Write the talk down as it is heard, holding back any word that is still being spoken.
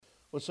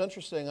What's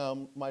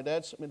interesting, my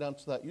dad sent me down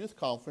to that youth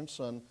conference,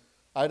 and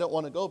I didn't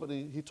want to go, but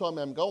he told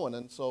me I'm going.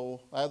 And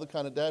so I have the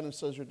kind of dad who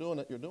says, you're doing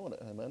it,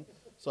 amen.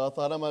 So I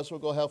thought I might as well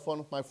go have fun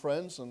with my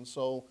friends. And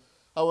so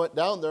I went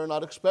down there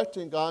not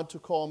expecting God to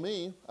call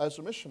me as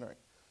a missionary.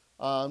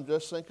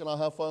 Just thinking I'll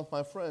have fun with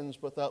my friends,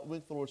 but that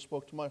week the Lord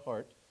spoke to my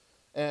heart.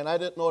 And I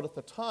didn't know it at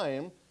the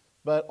time,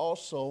 but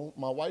also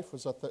my wife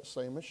was at that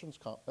same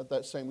at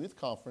that same youth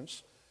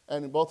conference,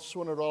 and we both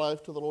surrendered our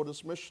life to the Lord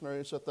as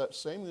missionaries at that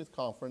same youth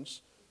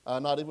conference,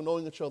 not even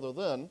knowing each other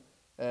then.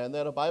 And they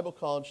had a Bible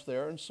college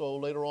there, and so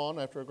later on,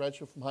 after I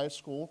graduated from high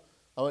school,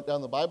 I went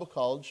down to Bible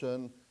college,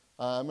 and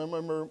I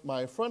remember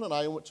my friend and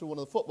I went to one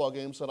of the football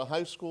games at a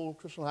high school,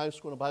 Christian high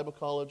school and a Bible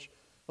college.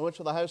 I went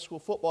to the high school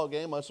football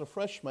game as a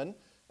freshman,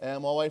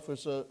 and my wife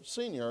was a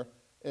senior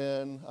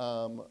in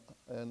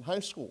high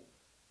school.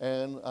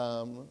 And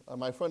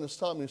my friend is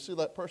telling me, you see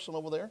that person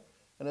over there?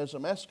 And there's a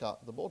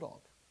mascot, the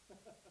bulldog.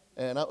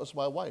 And that was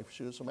my wife.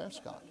 She was a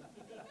mascot.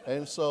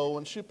 And so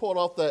when she pulled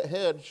off that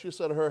head, she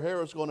said her hair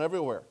was going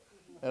everywhere.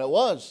 And it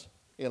was,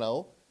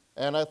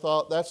 And I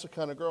thought, that's the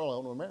kind of girl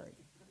I want to marry.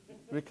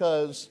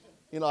 Because,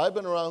 I've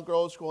been around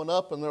girls growing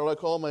up, and they're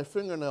like, oh, my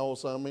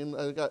fingernails. I mean,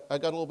 I got a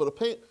little bit of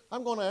paint.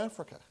 I'm going to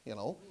Africa,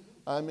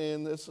 I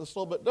mean, it's a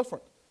little bit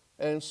different.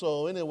 And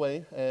so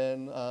anyway,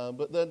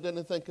 but then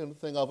didn't think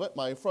anything of it.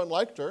 My friend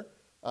liked her.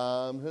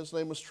 His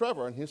name was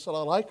Trevor, and he said,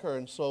 I like her.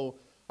 And so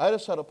I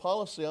just had a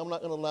policy. I'm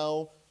not going to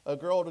allow a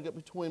girl to get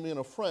between me and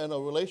a friend, a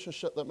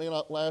relationship that may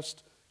not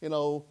last,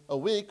 a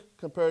week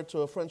compared to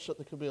a friendship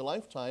that could be a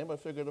lifetime. I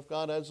figured if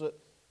God has it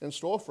in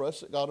store for us,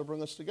 that God will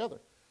bring us together.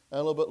 And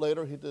a little bit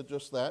later, he did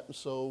just that. And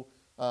so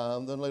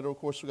then later, of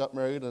course, we got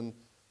married, and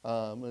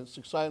it's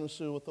exciting to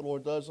see what the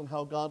Lord does and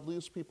how God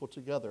leads people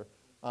together.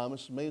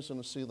 It's amazing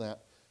to see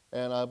that.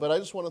 And but I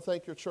just want to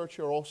thank your church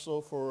here also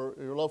for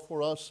your love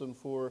for us and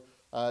for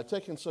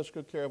taking such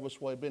good care of us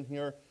while I've been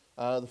here.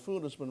 The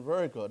food has been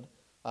very good.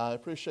 I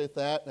appreciate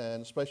that,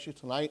 and especially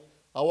tonight.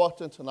 I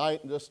walked in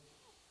tonight and just,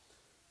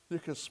 you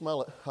could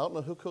smell it. I don't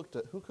know who cooked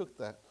it. Who cooked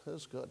that? It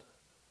was good.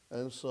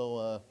 And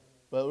so,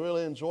 but I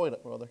really enjoyed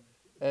it, brother.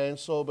 And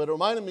so, but it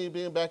reminded me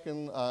being back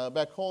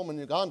home in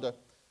Uganda.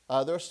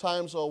 There's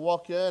times I'll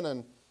walk in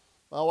and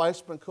my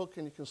wife's been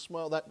cooking. You can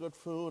smell that good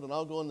food, and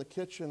I'll go in the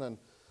kitchen and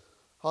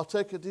I'll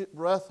take a deep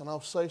breath and I'll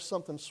say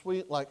something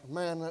sweet like,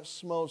 man, that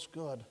smells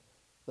good.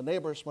 The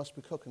neighbors must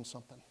be cooking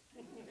something.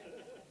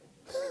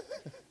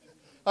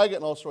 I get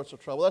in all sorts of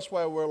trouble. That's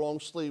why I wear long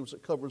sleeves.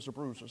 It covers the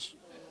bruises.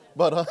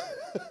 But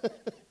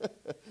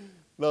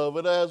no,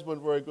 but it has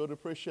been very good.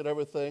 Appreciate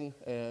everything,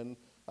 and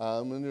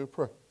in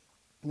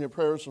your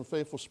prayers and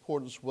faithful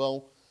support as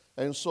well.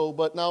 And so,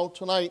 but now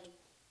tonight,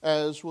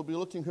 as we'll be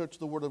looking here to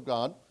the Word of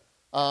God,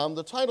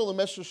 the title of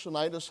the message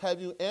tonight is,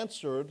 Have You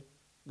Answered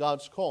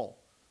God's Call?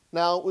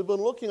 Now, we've been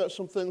looking at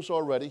some things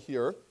already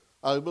here.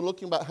 We've been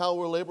looking about how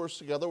we're laborers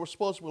together. We're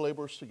supposed to be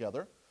laborers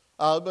together.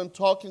 I've been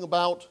talking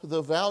about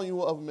the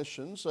value of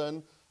missions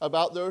and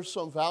about there's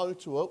some value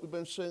to it. We've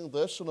been seeing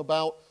this and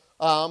about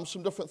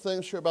some different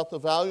things here about the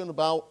value and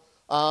about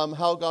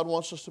how God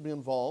wants us to be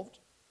involved.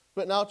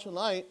 But now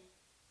tonight,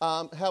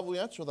 have we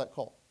answered that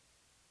call?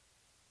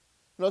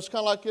 It's kind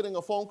of like getting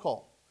a phone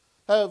call.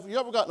 Have you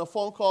ever gotten a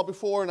phone call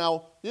before?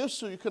 Now, used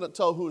to you couldn't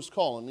tell who was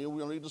calling.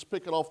 You just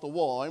pick it off the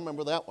wall. I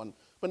remember that one.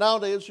 But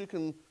nowadays you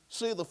can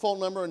see the phone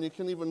number and you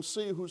can even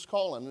see who's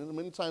calling. And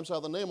many times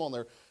have the name on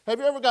there. Have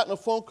you ever gotten a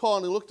phone call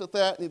and you looked at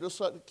that and you just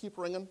let it keep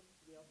ringing?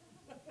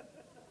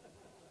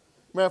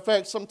 Matter of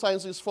fact,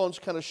 sometimes these phones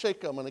kind of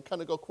shake them and they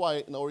kind of go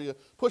quiet, or you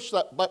push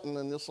that button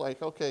and it's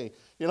like, okay,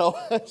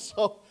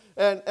 So,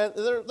 and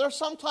there's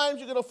sometimes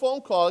you get a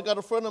phone call. I got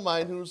a friend of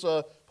mine who's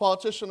a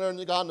politician there in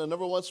Uganda, and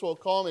every once in a while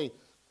call me.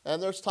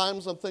 And there's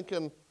times I'm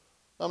thinking,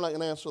 I'm not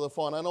going to answer the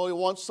phone. I know he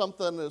wants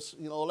something, this,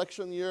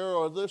 election year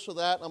or this or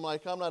that. And I'm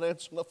like, I'm not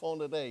answering the phone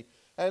today.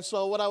 And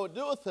so what I would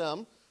do with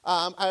him,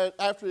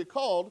 after he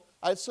called,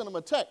 I'd send him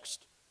a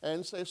text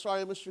and say,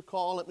 sorry I missed your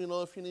call. Let me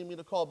know if you need me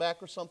to call back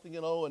or something,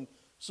 And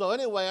so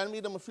anyway, I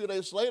meet him a few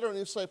days later, and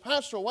he'd say,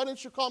 Pastor, why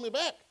didn't you call me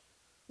back?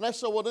 And I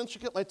said, well, didn't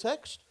you get my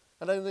text?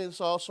 And then he'd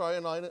say, oh, sorry,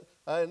 and I didn't.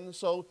 And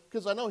so,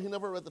 because I know he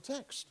never read the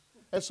text.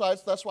 And so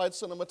that's why I'd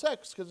send him a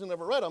text, because he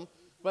never read them.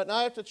 But now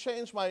I have to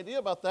change my idea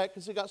about that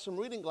because he got some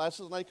reading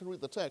glasses and I can read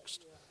the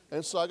text.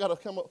 And so I got to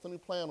come up with a new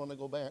plan when I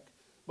go back.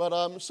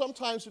 But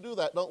sometimes we do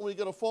that, don't we?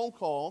 Get a phone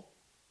call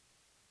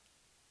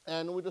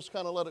and we just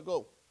kind of let it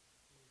go.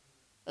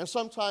 And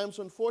sometimes,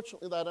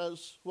 unfortunately, that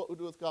is what we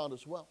do with God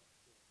as well.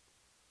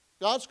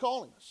 God's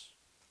calling us.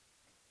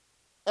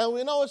 And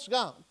we know it's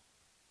God,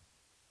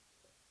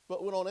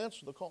 but we don't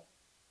answer the call.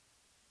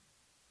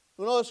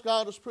 We know it's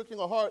God is pricking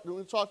our heart, and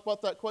we talked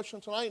about that question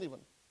tonight even.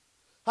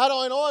 How do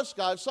I know it's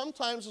God?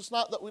 Sometimes it's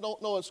not that we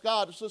don't know it's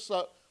God. It's just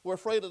that we're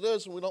afraid it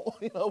is, and we don't,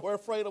 we're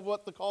afraid of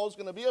what the call is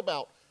going to be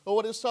about or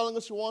what He's telling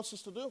us He wants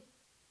us to do.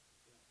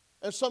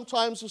 And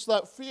sometimes it's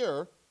that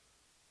fear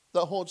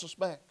that holds us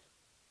back.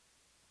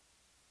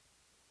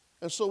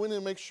 And so we need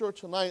to make sure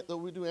tonight that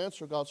we do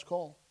answer God's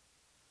call.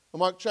 In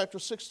Mark chapter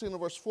 16 and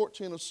verse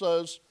 14, it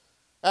says,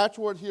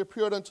 Afterward he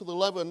appeared unto the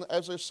 11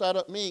 as they sat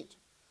at meat,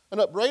 and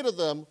upbraided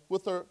them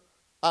with their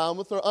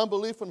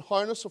unbelief and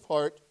hardness of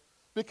heart,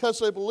 because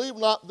they believed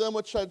not them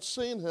which had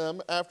seen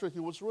him after he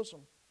was risen.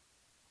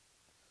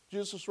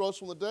 Jesus rose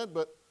from the dead,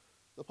 but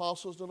the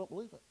apostles didn't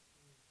believe it.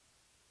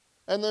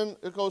 And then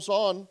it goes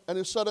on, and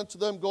he said unto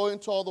them, go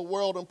into all the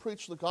world and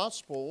preach the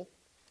gospel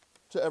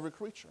to every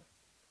creature.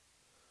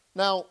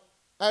 Now,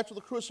 after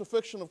the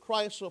crucifixion of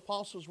Christ, the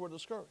apostles were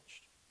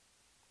discouraged.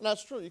 And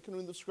that's true. You can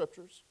read the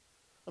scriptures.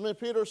 I mean,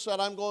 Peter said,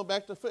 I'm going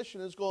back to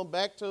fishing. He's going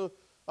back to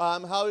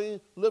how he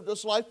lived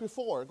his life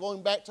before,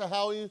 going back to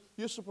how he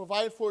used to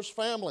provide for his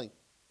family.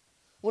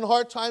 When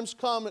hard times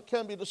come, it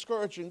can be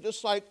discouraging,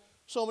 just like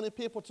so many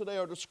people today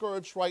are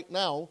discouraged right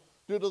now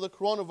due to the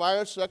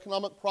coronavirus, the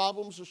economic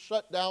problems, the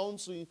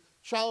shutdowns, the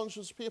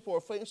challenges people are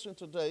facing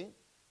today.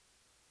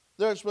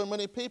 There's been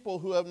many people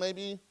who have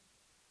maybe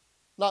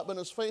not been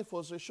as faithful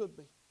as they should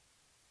be.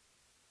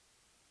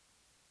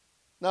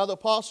 Now, the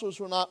apostles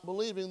were not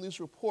believing these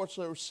reports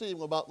they were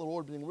receiving about the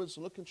Lord being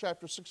risen. Look in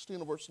chapter 16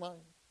 and verse 9.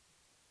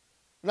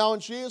 Now, when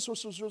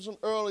Jesus was risen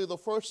early the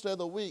first day of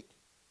the week,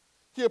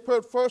 he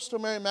appeared first to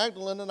Mary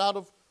Magdalene, and out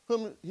of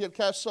whom he had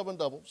cast 7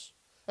 devils.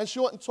 And she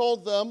went and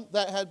told them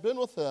that had been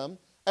with him,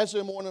 as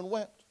they mourned and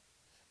wept.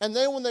 And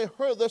they, when they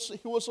heard this, that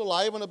he was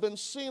alive and had been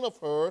seen of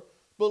her,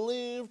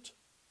 believed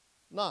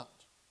not.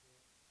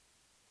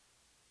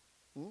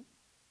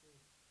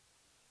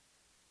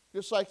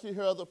 Just like you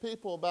hear other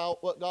people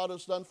about what God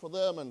has done for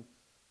them and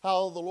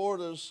how the Lord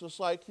is just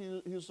like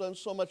he's done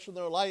so much in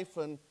their life.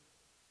 And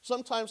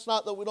sometimes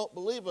not that we don't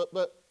believe it,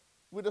 but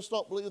we just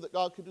don't believe that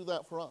God could do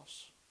that for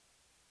us.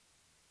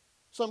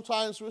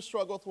 Sometimes we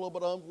struggle with a little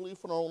bit of unbelief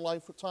in our own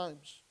life at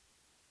times.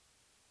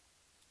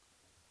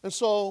 And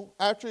so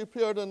after he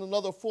appeared in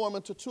another form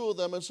unto 2 of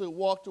them as they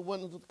walked and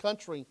went into the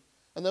country,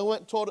 and they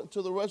went and told it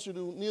to the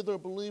residue, neither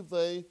believed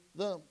they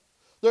them.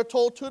 They're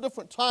told 2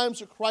 different times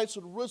that Christ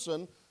had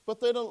risen, but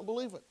they don't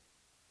believe it.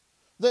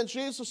 Then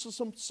Jesus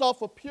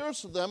himself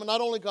appears to them, and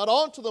not only got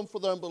on to them for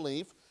their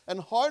unbelief and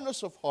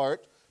hardness of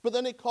heart, but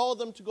then he called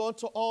them to go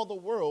into all the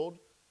world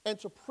and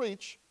to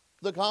preach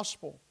the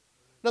gospel.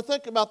 Now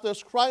think about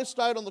this. Christ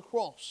died on the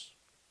cross.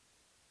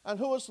 And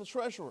who was the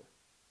treasurer?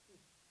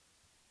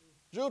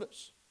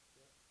 Judas.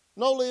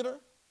 No leader.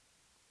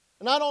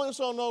 And not only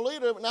so no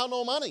leader, but now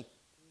no money.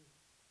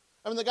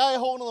 I mean, the guy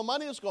holding the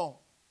money is gone.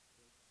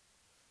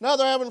 Now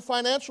they're having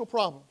financial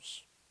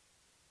problems.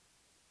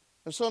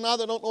 And so now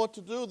they don't know what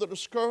to do. They're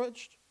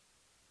discouraged.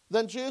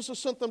 Then Jesus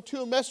sent them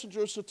 2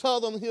 messengers to tell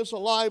them he is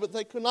alive, but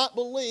they could not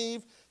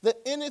believe that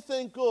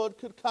anything good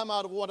could come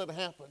out of what had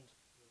happened.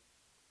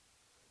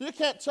 You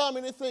can't tell me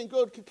anything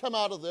good could come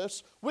out of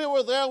this. We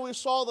were there. We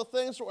saw the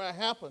things that were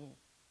happening.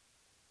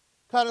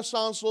 Kind of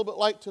sounds a little bit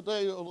like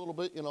today a little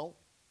bit, you know.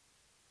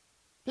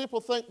 People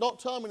think, don't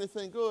tell me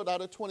anything good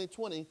out of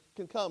 2020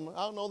 can come.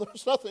 I don't know,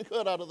 there's nothing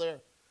good out of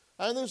there.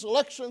 And these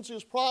elections,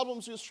 these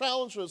problems, these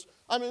challenges,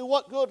 I mean,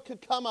 what good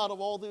could come out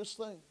of all these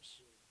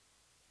things?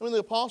 I mean, the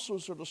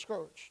apostles are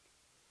discouraged.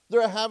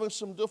 They're having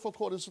some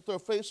difficulties that they're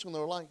facing in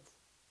their life.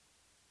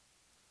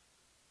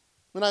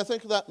 When I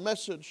think of that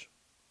message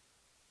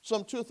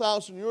some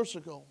 2,000 years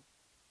ago,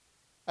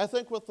 I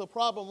think what the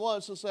problem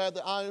was is they had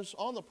their eyes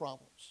on the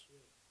problems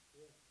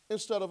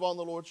instead of on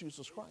the Lord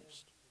Jesus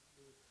Christ.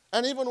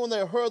 And even when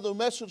they heard the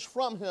message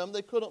from him,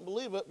 they couldn't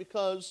believe it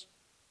because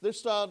they're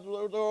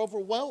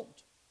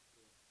overwhelmed.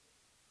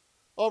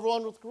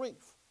 Overwhelmed with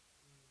grief,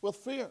 with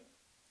fear.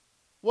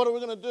 What are we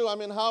going to do? I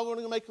mean, how are we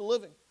going to make a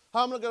living?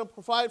 How am I going to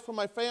provide for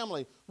my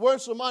family?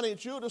 Where's the money?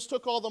 Judas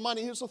took all the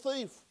money. He's a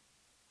thief.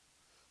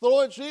 The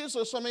Lord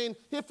Jesus, I mean,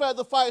 he fed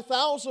the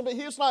 5,000, but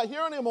he's not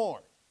here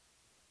anymore.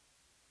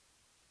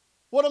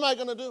 What am I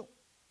going to do?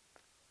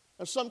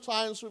 And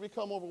sometimes we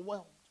become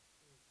overwhelmed,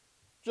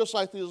 just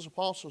like these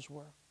apostles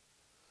were.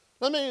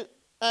 Let me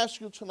ask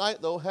you tonight,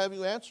 though, have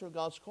you answered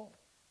God's call?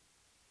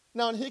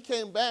 Now, when he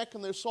came back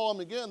and they saw him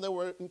again, they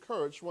were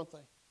encouraged, weren't they?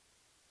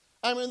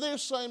 I mean,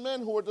 these same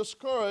men who were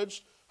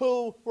discouraged,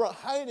 who were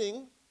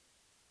hiding,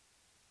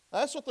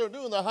 that's what they're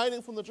doing. They're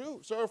hiding from the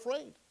Jews. They're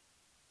afraid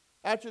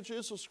after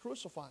Jesus was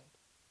crucified.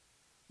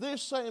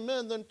 These same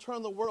men then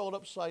turned the world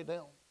upside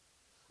down.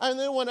 And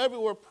they went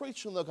everywhere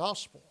preaching the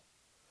gospel.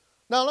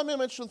 Now, let me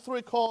mention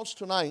 3 calls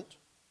tonight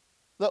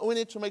that we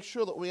need to make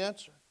sure that we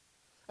answer.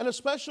 And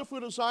especially if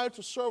we desire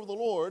to serve the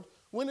Lord,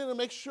 we need to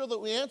make sure that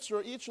we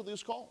answer each of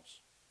these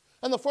calls.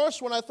 And the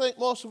first one I think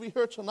most of you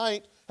here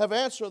tonight have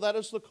answered, that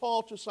is the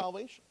call to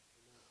salvation.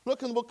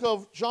 Look in the book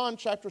of John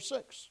chapter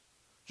 6.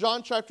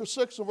 John chapter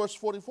 6 and verse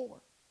 44.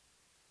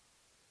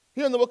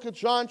 Here in the book of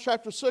John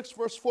chapter 6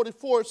 verse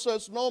 44 it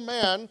says, no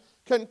man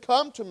can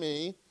come to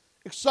me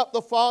except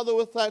the Father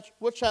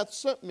which hath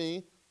sent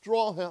me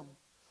draw him.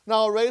 And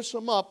I'll raise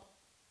him up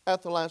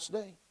at the last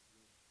day.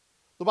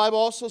 The Bible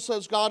also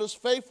says God is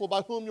faithful,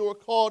 by whom you are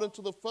called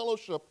into the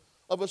fellowship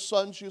of his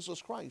Son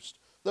Jesus Christ.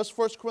 That's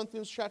 1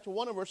 Corinthians chapter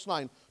 1 and verse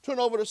 9. Turn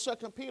over to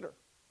 2 Peter.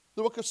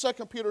 The book of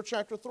 2 Peter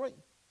chapter 3.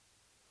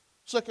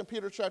 2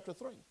 Peter chapter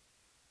 3.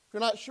 If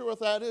you're not sure what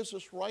that is,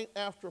 it's right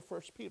after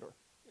 1 Peter.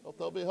 Hope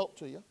that'll be a help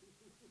to you.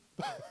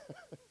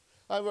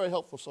 I'm very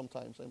helpful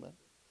sometimes, amen.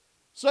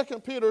 2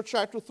 Peter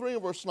chapter 3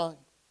 and verse 9.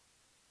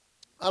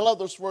 I love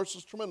this verse.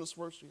 It's a tremendous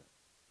verse here.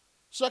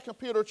 2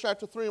 Peter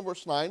chapter 3 and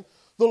verse 9.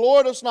 The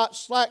Lord is not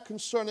slack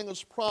concerning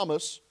his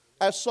promise,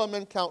 as some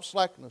men count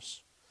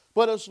slackness,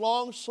 but is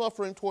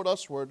long-suffering toward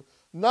usward,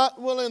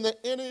 not willing that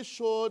any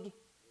should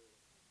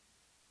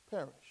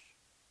perish,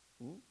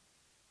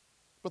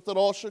 but that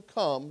all should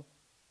come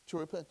to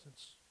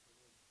repentance.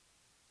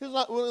 He's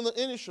not willing that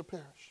any should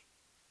perish,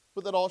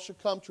 but that all should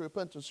come to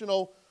repentance. You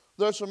know,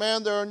 there's a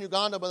man there in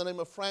Uganda by the name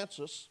of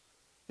Francis.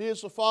 He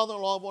is the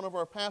father-in-law of one of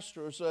our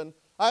pastors, and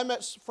I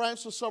met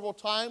Francis several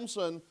times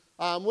and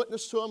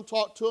witnessed to him,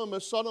 talked to him.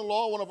 His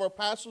son-in-law, one of our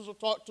pastors, had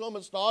talked to him.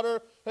 His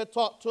daughter had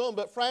talked to him,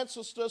 but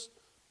Francis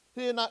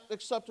he had not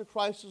accepted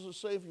Christ as a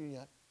Savior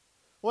yet.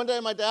 One day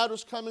my dad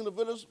was coming to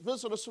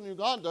visit us in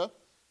Uganda,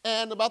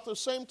 and about the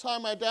same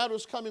time my dad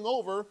was coming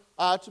over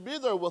to be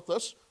there with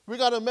us, we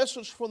got a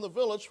message from the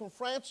village from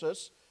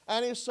Francis,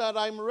 and he said,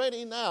 I'm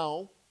ready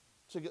now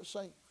to get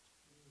saved.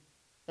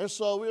 And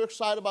so we were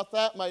excited about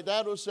that. My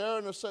dad was there,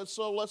 and I said,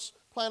 so let's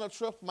plan a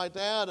trip. My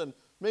dad and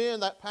me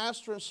and that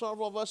pastor and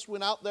several of us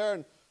went out there,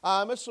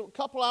 and it's a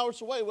couple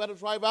hours away. We had to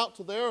drive out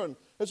to there, and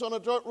it's on a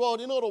dirt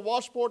road. You know what a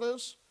washboard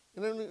is?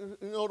 You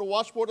know what a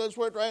washboard is?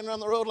 We're driving around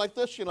the road like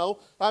this, you know.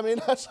 I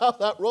mean, that's how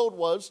that road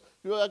was.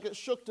 I get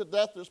shook to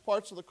death. There's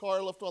parts of the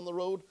car left on the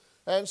road.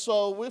 And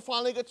so we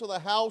finally get to the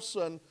house,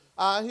 and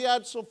he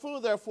had some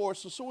food there for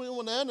us. So we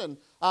went in,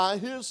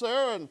 and he was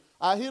there, and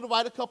he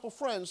invited a couple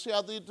friends. He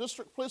had the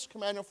district police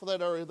commander for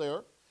that area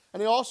there,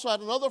 and he also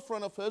had another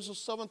friend of his, a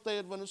Seventh-day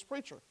Adventist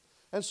preacher.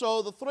 And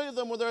so the three of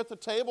them were there at the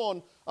table,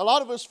 and a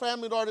lot of his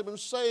family had already been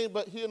saved,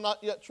 but he had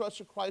not yet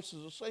trusted Christ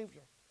as a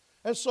Savior.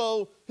 And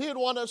so he had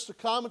wanted us to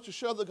come and to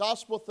share the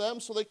gospel with them,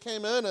 so they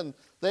came in, and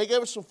they gave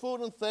us some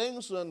food and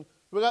things, and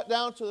we got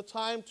down to the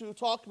time to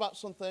talk about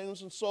some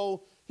things. And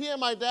so he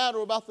and my dad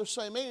were about the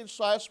same age,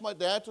 so I asked my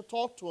dad to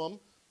talk to him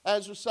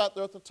as we sat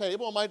there at the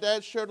table. And my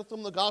dad shared with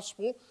him the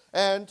gospel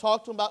and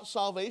talked to him about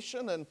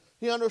salvation, and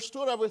he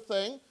understood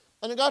everything.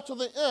 And it got to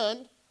the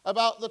end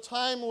about the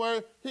time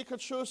where he could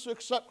choose to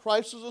accept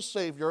Christ as a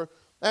Savior.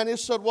 And he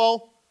said,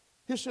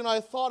 I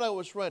thought I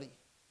was ready.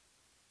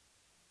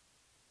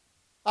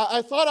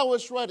 I thought I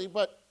was ready,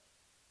 but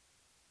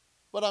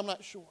I'm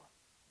not sure.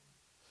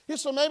 He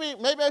said,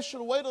 maybe I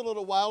should wait a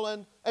little while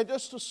and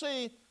just to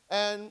see,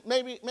 and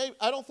maybe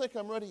I don't think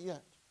I'm ready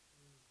yet.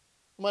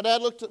 My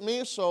dad looked at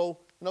me, so,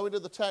 we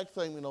did the tag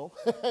thing,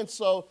 and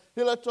so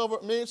he looked over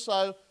at me,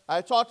 so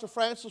I talked to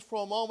Francis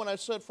for a moment. I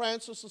said,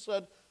 Francis, I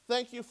said,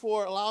 thank you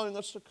for allowing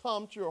us to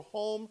come to your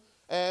home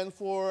and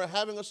for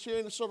having us here.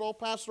 And he said, oh,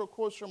 Pastor, of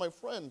course, you're my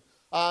friend.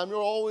 You're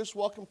always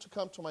welcome to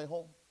come to my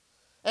home.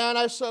 And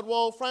I said,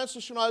 well,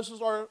 Francis,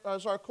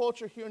 as our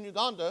culture here in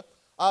Uganda,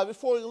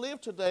 before we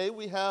leave today,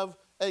 we have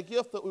a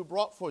gift that we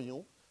brought for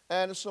you,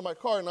 and it's in my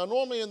car. Now,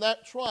 normally in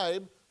that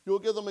tribe, you'll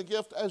give them a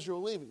gift as you're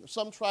leaving.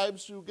 Some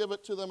tribes, you give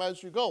it to them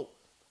as you go.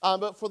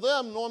 But for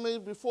them, normally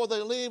before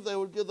they leave, they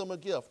would give them a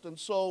gift. And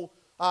so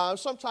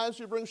sometimes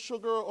you bring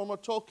sugar or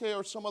matoke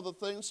or some other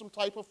thing, some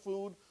type of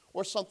food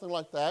or something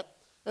like that.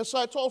 And so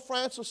I told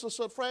Francis, I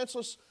said,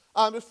 Francis,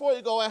 before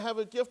you go, I have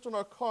a gift in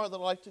our car that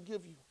I'd like to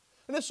give you.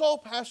 And he said, oh,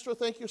 Pastor,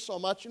 thank you so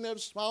much. And he had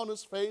a smile on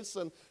his face.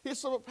 And he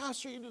said, but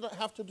Pastor, you didn't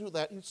have to do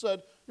that. He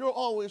said, you're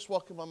always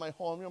welcome in my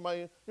home.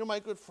 You're my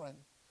good friend.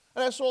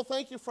 And I said, well,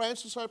 thank you,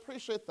 Francis. I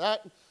appreciate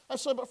that. I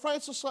said, but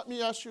Francis, let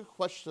me ask you a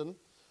question.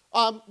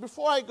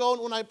 Before I go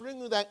and when I bring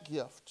you that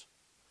gift,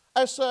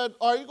 I said,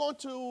 are you going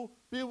to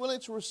be willing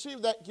to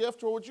receive that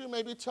gift, or would you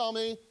maybe tell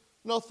me,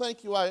 no,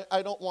 thank you,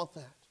 I don't want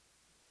that?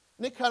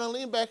 And he kind of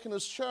leaned back in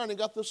his chair, and he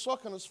got this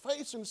look on his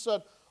face, and he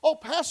said, oh,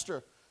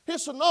 Pastor. He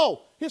said,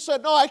 no. He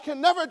said, no, I can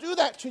never do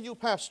that to you,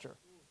 Pastor.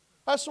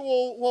 I said,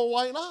 well,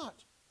 why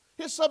not?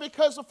 He said,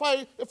 because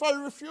if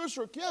I refuse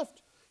your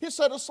gift, he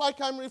said, it's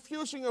like I'm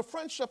refusing your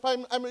friendship.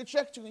 I'm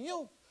rejecting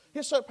you.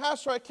 He said,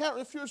 Pastor, I can't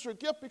refuse your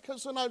gift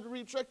because then I'm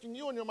rejecting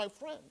you and you're my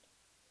friend.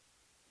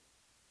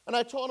 And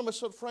I told him, I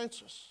said,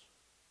 Francis,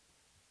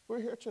 we're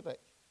here today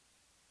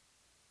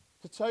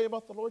to tell you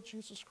about the Lord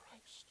Jesus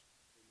Christ.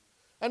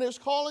 And he's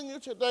calling you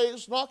today.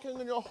 He's knocking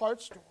on your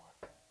heart's door.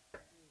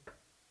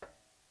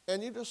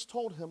 And you just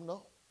told him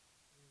no.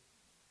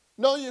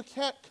 No, you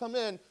can't come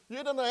in. You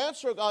didn't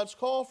answer God's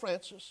call,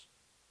 Francis,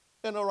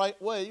 in the right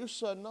way. You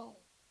said no.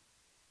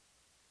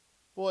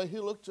 Boy, he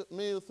looked at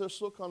me with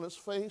this look on his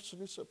face,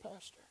 and he said,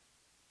 Pastor,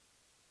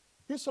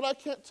 he said, I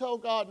can't tell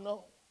God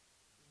no.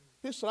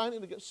 He said, I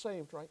need to get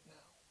saved right now.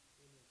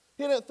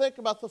 He didn't think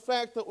about the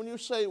fact that when you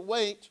say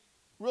wait,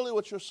 really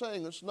what you're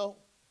saying is no.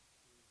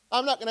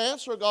 I'm not going to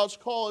answer God's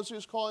call as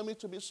he's calling me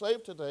to be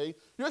saved today.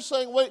 You're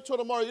saying wait till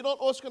tomorrow. You don't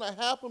know what's going to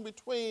happen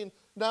between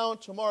now and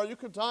tomorrow. You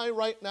could die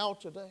right now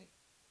today.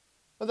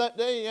 And that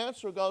day he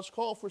answered God's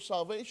call for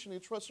salvation. He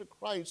trusted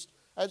Christ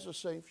as a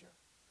Savior.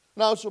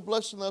 Now it's a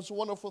blessing. That's a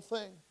wonderful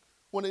thing.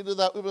 When he did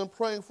that, we've been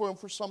praying for him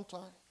for some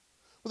time.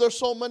 But there's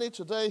so many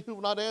today who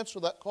have not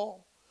answered that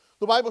call.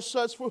 The Bible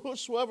says, for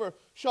whosoever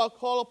shall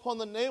call upon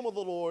the name of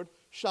the Lord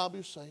shall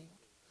be saved.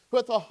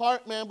 With the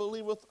heart man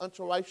believeth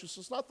unto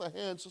righteousness. Not the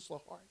hands, it's the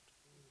heart.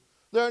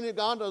 There in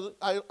Uganda,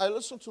 I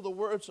listen to the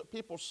words that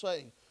people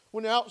say.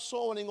 When you're out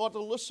soul winning, you ought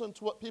to listen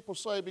to what people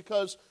say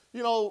because,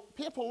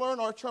 people learn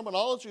our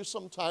terminology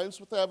sometimes,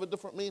 but they have a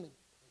different meaning.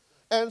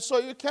 And so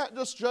you can't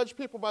just judge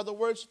people by the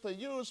words that they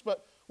use,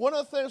 but one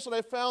of the things that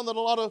I found that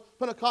a lot of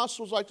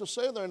Pentecostals like to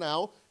say there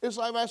now is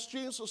I've asked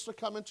Jesus to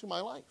come into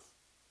my life.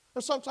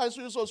 And sometimes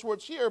we use those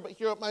words here, but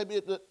here it might be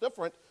a bit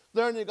different.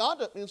 There in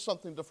Uganda, it means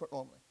something different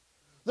normally.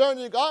 There in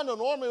Uganda,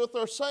 normally what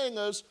they're saying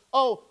is,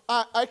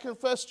 I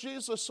confessed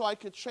Jesus so I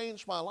could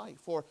change my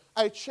life, or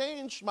I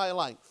changed my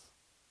life.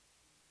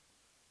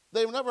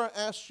 They've never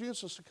asked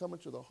Jesus to come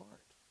into their heart.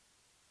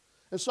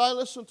 And so I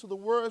listen to the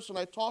words and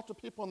I talk to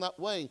people in that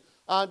way,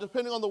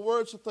 depending on the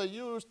words that they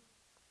use.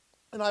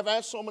 And I've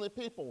asked so many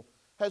people,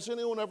 has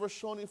anyone ever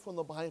shown you from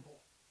the Bible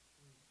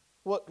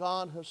what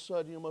God has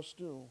said you must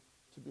do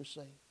to be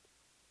saved?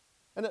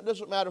 And it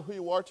doesn't matter who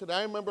you are today.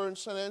 I remember in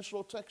San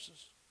Angelo,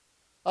 Texas,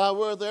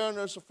 we're there and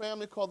there's a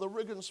family called the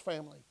Riggins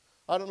family.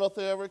 I don't know if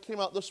they ever came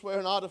out this way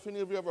or not, if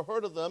any of you ever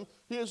heard of them.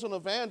 He is an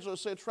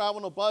evangelist. They travel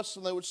on a bus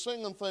and they would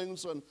sing and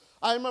things. And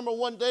I remember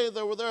one day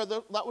they were there.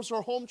 That was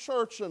their home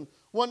church. And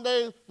one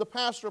day the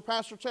Pastor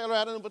Taylor,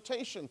 had an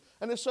invitation.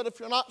 And he said, if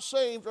you're not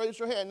saved, raise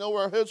your hand. Know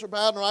where our heads are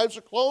bowed and our eyes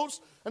are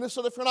closed. And he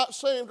said, if you're not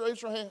saved, raise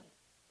your hand.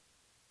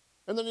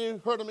 And then you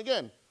heard him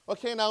again.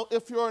 Okay, now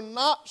if you're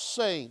not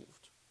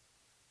saved,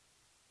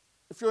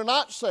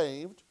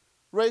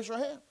 raise your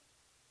hand.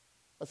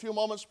 A few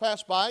moments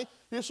passed by.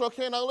 He said,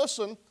 okay, now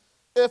listen.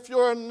 If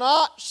you're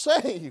not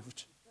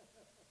saved,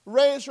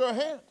 raise your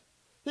hand.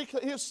 He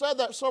said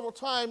that several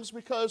times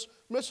because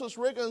Mrs.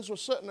 Riggins was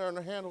sitting there and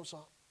her hand was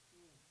up.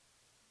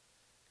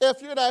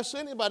 If you'd ask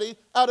anybody,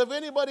 out of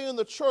anybody in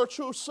the church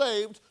who's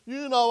saved,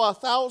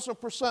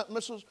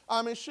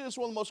 1,000% she's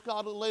one of the most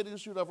godly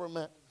ladies you'd ever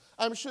met.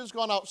 She's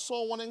gone out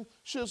soul winning.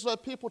 She's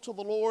led people to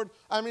the Lord.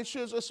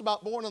 She's just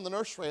about born in the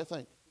nursery, I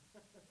think.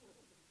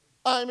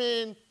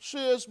 She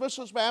is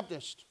Mrs.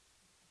 Baptist.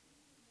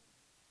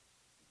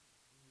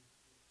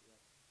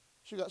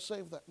 She got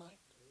saved that night.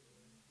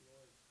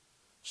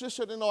 She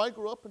said, I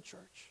grew up in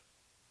church.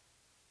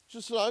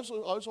 She said, I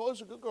was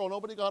always a good girl.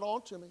 Nobody got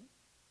on to me.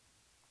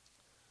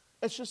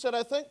 And she said,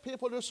 I think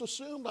people just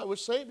assumed I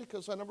was saved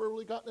because I never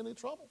really got in any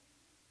trouble.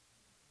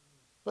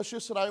 But she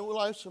said, I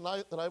realized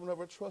tonight that I've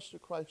never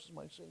trusted Christ as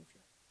my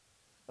Savior.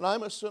 And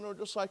I'm a sinner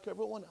just like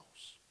everyone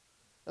else.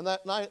 And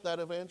that night,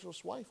 that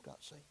evangelist's wife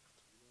got saved.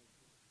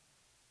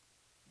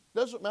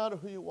 Doesn't matter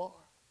who you are.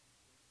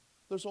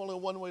 There's only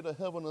one way to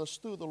heaven, and it's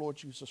through the Lord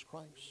Jesus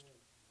Christ.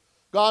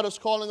 God is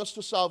calling us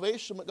to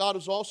salvation, but God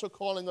is also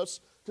calling us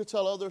to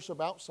tell others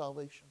about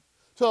salvation.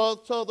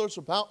 Tell others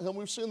about Him.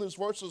 We've seen these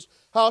verses.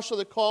 How shall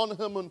they call on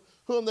Him and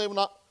whom they have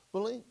not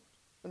believed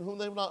and whom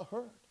they have not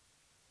heard?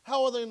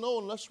 How will they know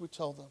unless we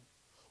tell them?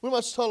 We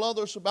must tell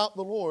others about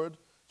the Lord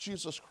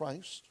Jesus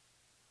Christ.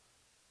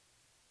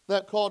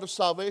 That call to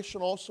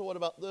salvation also, what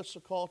about this? A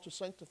call to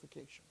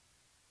sanctification.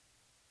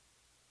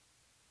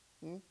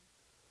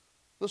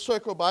 Let's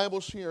take our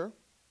Bibles here.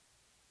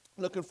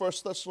 Look in 1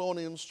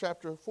 Thessalonians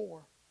chapter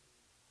 4.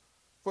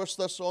 1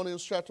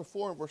 Thessalonians chapter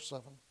 4 and verse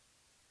 7.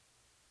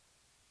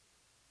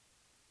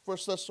 1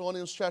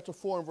 Thessalonians chapter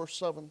 4 and verse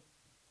 7.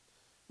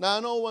 Now I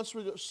know once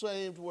we get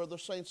saved, we're the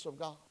saints of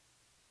God.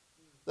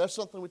 That's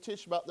something we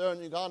teach about there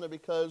in Uganda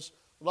because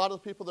a lot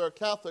of the people there are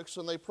Catholics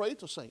and they pray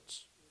to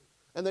saints.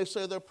 And they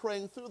say they're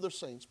praying through the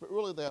saints, but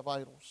really they have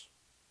idols.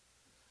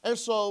 And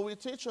so we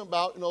teach them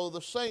about, the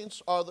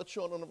saints are the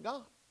children of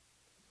God.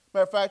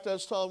 Matter of fact, I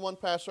was telling one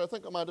pastor, I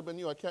think it might have been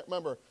you, I can't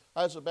remember,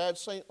 I was a bad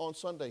saint on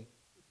Sunday.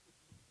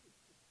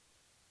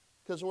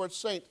 Because the word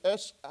saint,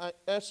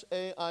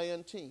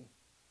 S-A-I-N-T,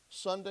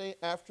 Sunday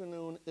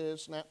afternoon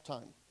is nap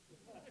time.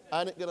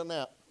 I didn't get a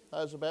nap.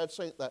 I was a bad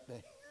saint that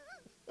day.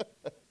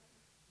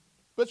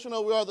 But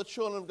we are the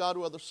children of God,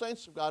 we are the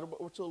saints of God,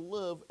 but we're to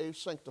live a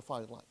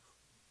sanctified life.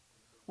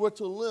 We're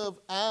to live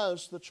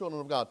as the children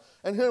of God.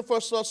 And here in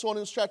 1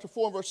 Thessalonians chapter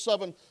 4, verse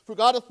 7, for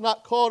God hath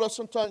not called us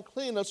unto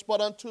uncleanness,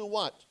 but unto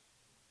what?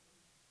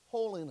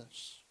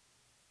 Holiness.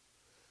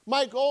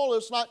 My goal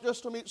is not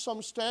just to meet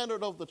some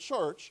standard of the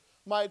church.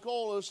 My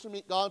goal is to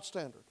meet God's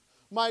standard.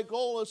 My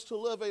goal is to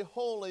live a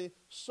holy,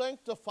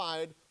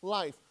 sanctified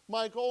life.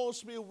 My goal is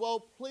to be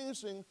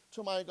well-pleasing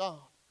to my God.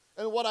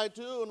 And what I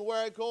do and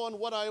where I go and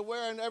what I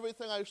wear and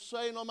everything I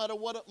say, no matter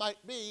what it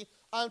might be,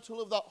 I'm to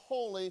live that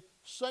holy,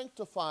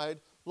 sanctified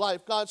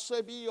life. God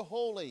said, be ye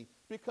holy,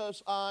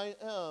 because I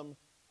am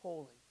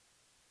holy.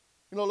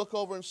 Look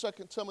over in 2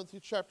 Timothy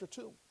chapter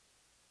 2.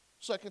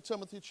 2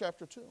 Timothy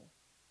chapter 2.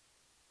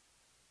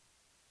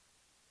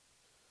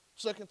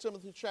 2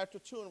 Timothy chapter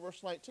 2 and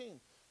verse 19.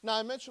 Now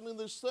I'm mentioning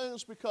these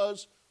things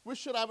because we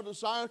should have a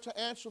desire to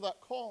answer that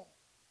call.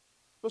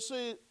 But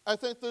see, I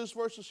think these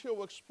verses here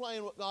will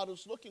explain what God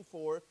is looking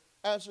for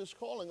as He's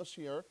calling us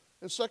here.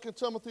 In 2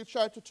 Timothy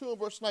chapter 2 and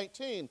verse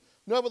 19,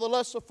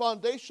 nevertheless the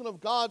foundation of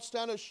God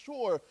standeth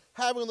sure,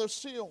 having the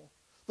seal.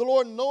 The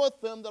Lord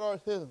knoweth them that are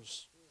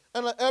His.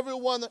 And let every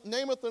one that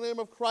nameth the name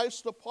of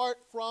Christ depart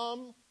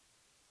from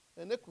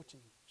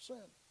iniquity, sin.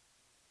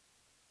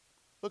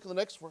 Look at the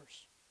next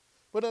verse.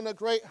 But in a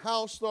great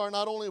house there are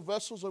not only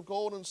vessels of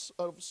gold and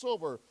of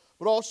silver,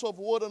 but also of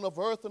wood and of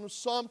earth, and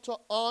some to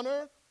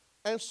honor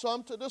and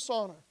some to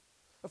dishonor.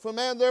 If a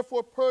man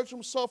therefore purge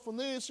himself from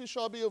these, he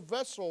shall be a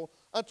vessel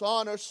unto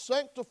honor,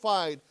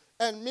 sanctified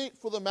and meet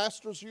for the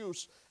master's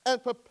use,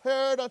 and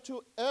prepared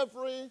unto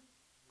every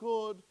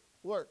good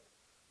work.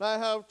 Now I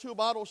have two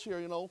bottles here,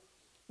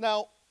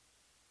 Now,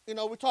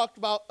 we talked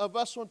about a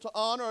vessel unto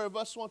honor or a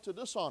vessel unto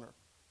dishonor.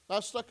 Now, I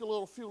stuck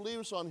a few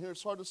leaves on here.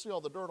 It's hard to see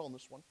all the dirt on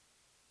this one.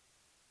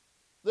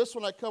 This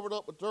one I covered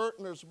up with dirt,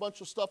 and there's a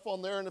bunch of stuff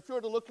on there. And if you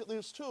were to look at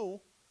these two,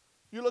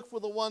 you look for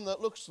the one that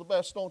looks the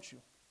best, don't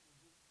you?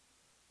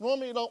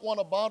 Normally, you don't want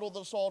a bottle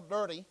that's all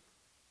dirty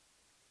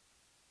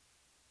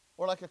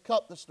or like a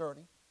cup that's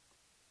dirty.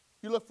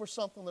 You look for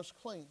something that's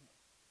clean,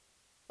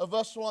 a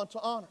vessel unto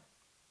honor.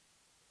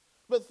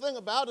 But the thing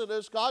about it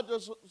is, God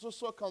doesn't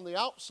just look on the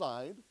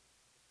outside.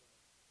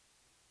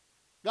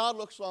 God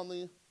looks on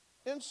the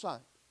inside.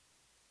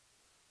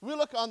 We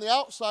look on the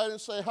outside and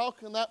say, how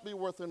can that be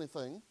worth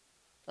anything?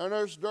 And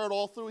there's dirt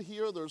all through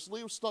here. There's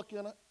leaves stuck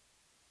in it.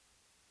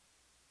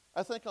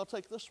 I think I'll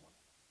take this one.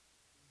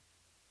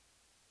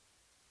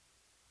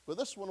 But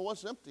this one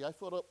was empty. I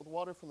filled it up with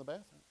water from the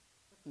bathroom,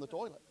 from the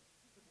toilet.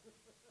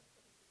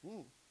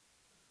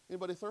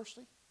 Anybody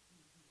thirsty?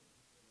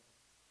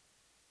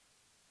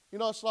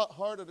 It's a lot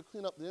harder to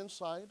clean up the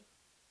inside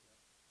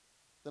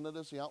than it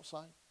is the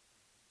outside.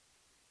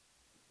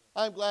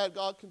 I'm glad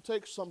God can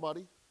take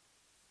somebody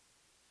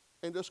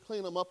and just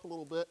clean them up a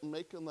little bit and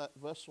make them that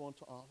vessel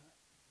unto honor.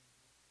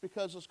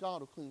 Because it's God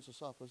who cleans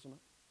us up, isn't it?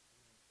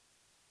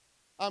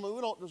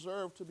 We don't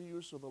deserve to be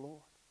used of the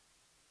Lord.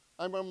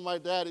 I remember my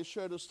dad, he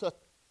shared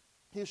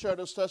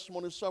his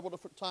testimony several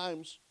different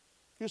times.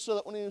 He said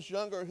that when he was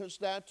younger, his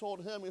dad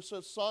told him, he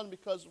said, son,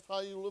 because of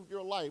how you lived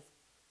your life,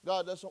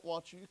 God doesn't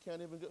want you. You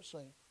can't even get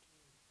saved.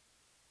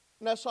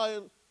 And that's how he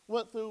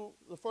went through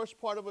the first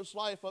part of his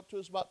life up to he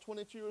was about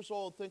 22 years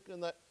old, thinking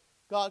that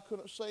God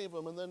couldn't save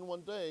him. And then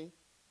one day,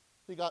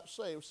 he got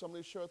saved.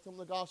 Somebody shared with him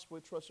the gospel.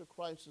 He trusted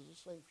Christ as a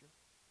Savior.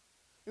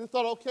 And he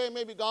thought, okay,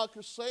 maybe God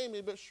could save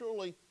me, but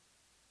surely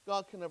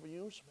God can never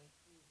use me.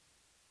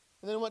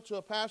 And then he went to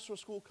a pastor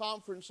school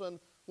conference, and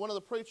one of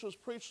the preachers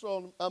preached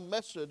on a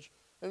message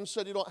and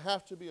said, you don't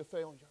have to be a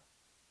failure.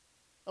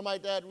 And my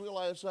dad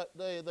realized that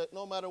day that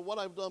no matter what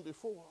I've done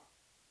before,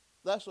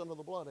 that's under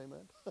the blood,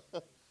 amen.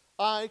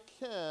 I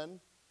can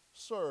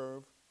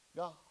serve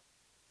God.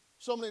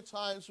 So many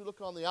times we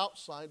look on the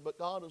outside, but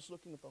God is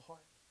looking at the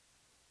heart.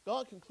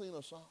 God can clean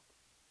us up.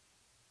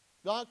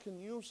 God can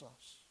use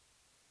us,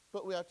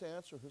 but we have to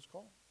answer his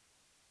call.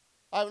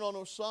 I've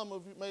known some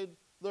of you made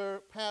their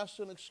past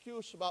an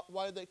excuse about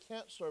why they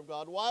can't serve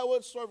God. Well, I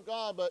would serve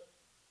God, but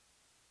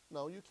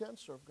no, you can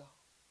serve God.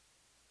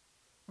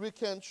 We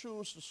can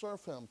choose to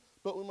serve him,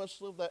 but we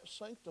must live that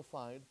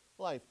sanctified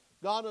life.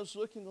 God is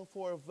looking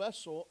for a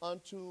vessel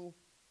unto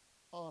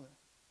honor.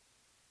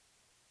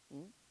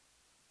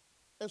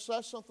 And so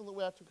that's something that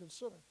we have to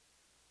consider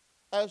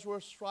as we're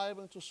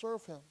striving to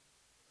serve him.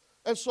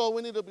 And so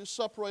we need to be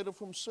separated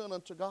from sin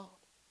unto God.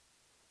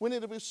 We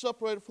need to be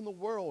separated from the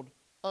world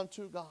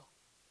unto God.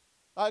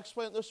 I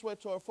explain it this way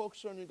to our folks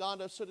here in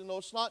Uganda. I said,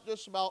 it's not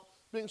just about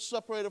being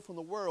separated from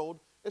the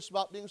world. It's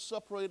about being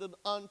separated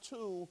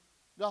unto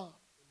God.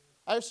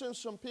 I've seen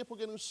some people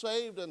getting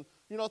saved, and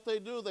you know what they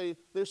do?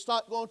 They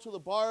start going to the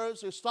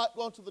bars, they start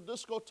going to the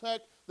discotheque,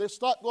 they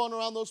start going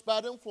around those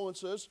bad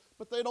influences,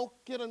 but they don't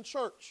get in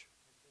church.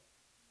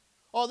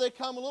 Or they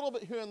come a little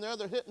bit here and there,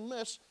 they're hit and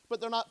miss,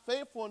 but they're not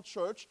faithful in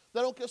church.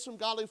 They don't get some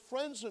godly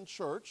friends in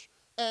church,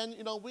 and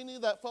we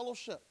need that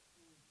fellowship.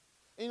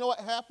 And you know what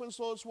happens?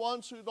 Those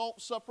ones who don't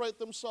separate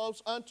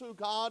themselves unto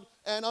God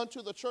and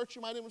unto the church,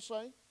 you might even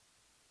say,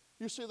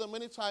 you see them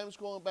many times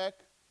going back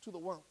to the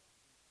world.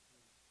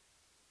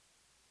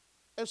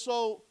 And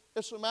so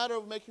it's a matter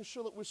of making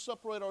sure that we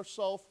separate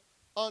ourselves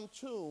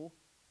unto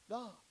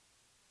God.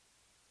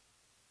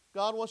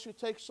 God wants you to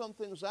take some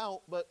things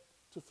out, but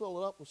to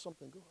fill it up with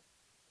something good.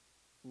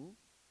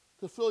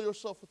 To fill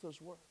yourself with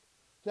his word.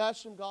 To have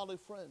some godly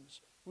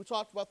friends. We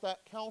talked about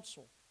that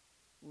counsel.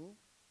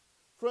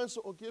 Friends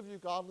that will give you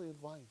godly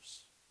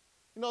advice.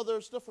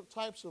 There's different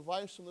types of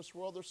advice in this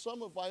world. There's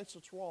some advice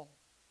that's wrong.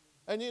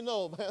 And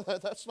man,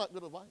 that's not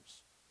good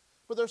advice.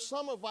 But there's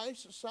some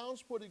advice that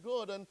sounds pretty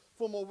good, and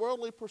from a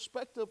worldly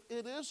perspective,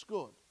 it is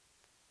good.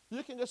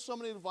 You can get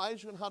somebody to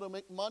advise you on how to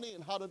make money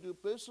and how to do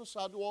business,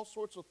 how to do all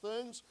sorts of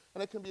things,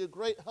 and it can be a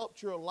great help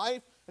to your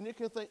life, and you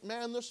can think,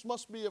 man, this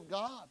must be of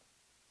God.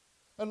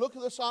 And look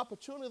at this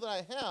opportunity that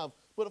I have,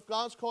 but if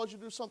God's called you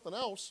to do something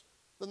else,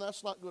 then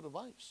that's not good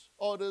advice.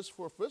 All it is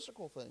for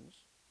physical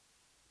things.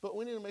 But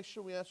we need to make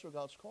sure we answer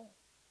God's call.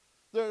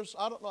 There's,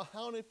 I don't know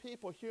how many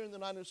people here in the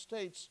United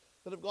States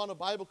that have gone to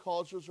Bible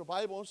colleges or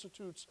Bible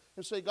institutes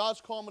and say,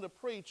 God's called me to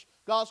preach,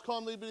 God's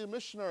called me to be a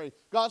missionary,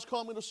 God's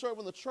called me to serve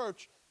in the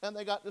church, and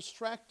they got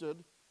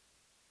distracted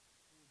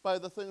by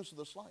the things of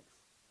this life.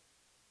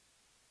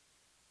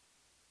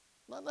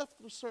 Not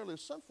necessarily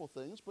sinful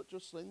things, but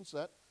just things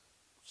that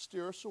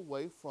steer us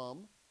away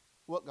from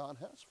what God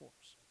has for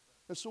us.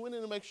 And so we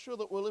need to make sure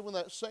that we're living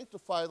that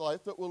sanctified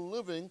life, that we're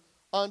living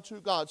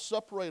unto God,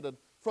 separated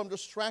from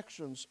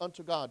distractions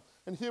unto God.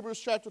 In Hebrews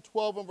chapter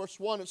 12 and verse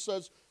 1, it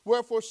says,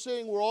 "Wherefore,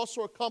 seeing we're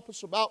also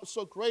encompassed about with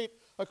so great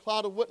a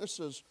cloud of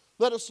witnesses,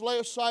 let us lay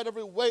aside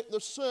every weight and the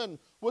sin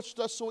which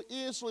does so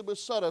easily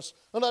beset us,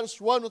 and let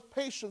us run with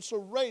patience a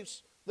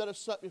race that is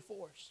set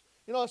before us."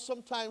 You know, it's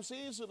sometimes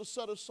easy to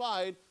set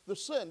aside the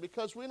sin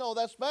because we know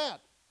that's bad.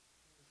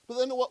 But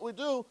then what we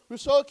do, we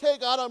say, "Okay,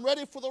 God, I'm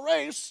ready for the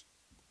race."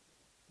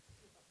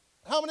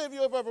 How many of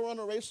you have ever run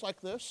a race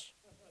like this?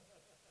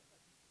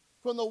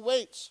 From the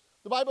weights.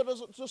 The Bible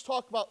doesn't just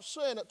talk about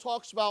sin, it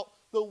talks about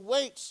the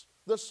weights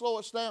that slow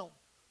us down.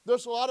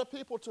 There's a lot of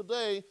people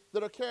today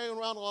that are carrying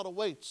around a lot of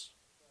weights.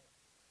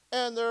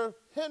 And they're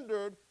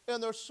hindered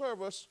in their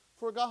service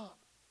for God.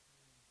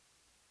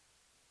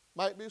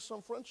 Might be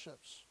some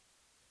friendships.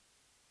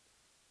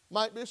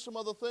 Might be some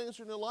other things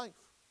in your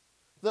life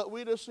that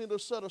we just need to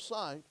set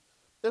aside.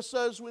 It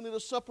says we need to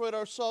separate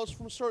ourselves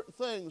from certain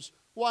things.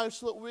 Why?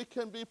 So that we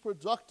can be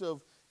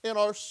productive in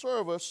our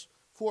service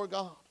for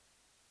God.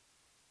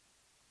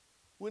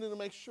 We need to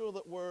make sure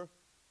that we're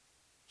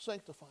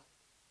sanctified.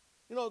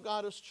 You know,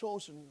 God has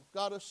chosen you.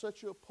 God has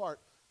set you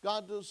apart.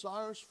 God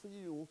desires for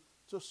you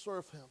to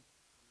serve Him.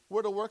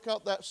 We're to work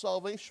out that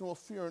salvation with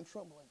fear and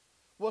trembling.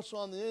 What's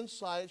on the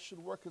inside should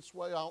work its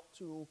way out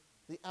to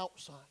the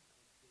outside.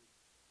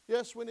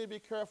 Yes, we need to be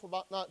careful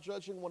about not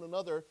judging one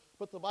another,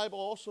 but the Bible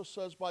also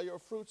says, "By your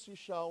fruits ye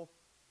shall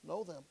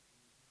know them."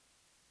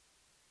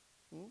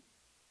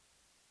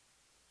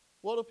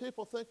 What do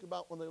people think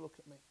about when they look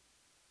at me?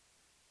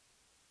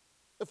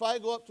 If I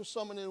go up to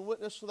someone and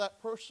witness to that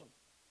person,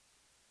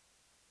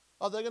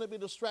 are they going to be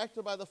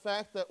distracted by the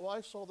fact that, "Well,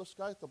 I saw this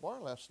guy at the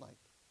bar last night.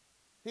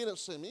 He didn't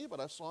see me, but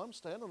I saw him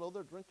standing over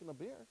there drinking a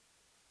beer.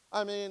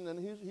 I mean, and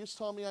he's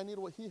telling me I need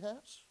what he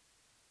has."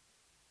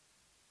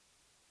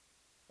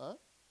 Huh?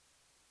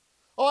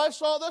 "Oh, I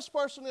saw this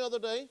person the other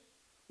day.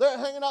 They're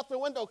hanging out their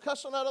window,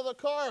 cussing out of the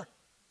car.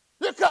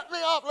 'You cut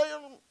me off,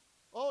 Liam.'"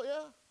 "Oh,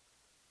 yeah.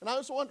 And I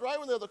was the one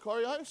driving the other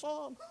car. Yeah, I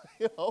saw him."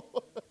 You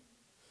know.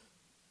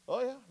 Oh,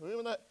 yeah.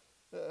 Even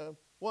that.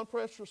 One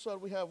preacher said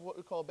we have what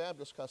we call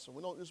Baptist cussing.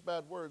 We don't use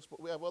bad words, but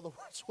we have other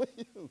words we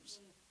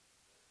use.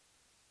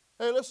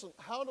 Hey, listen,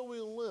 how do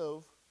we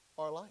live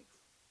our life?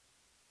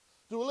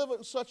 Do we live it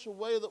in such a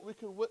way that we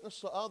can witness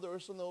to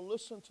others and they'll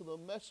listen to the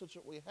message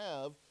that we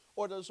have,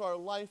 or does our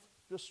life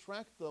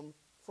distract them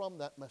from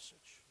that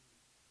message?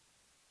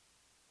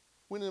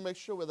 We need to make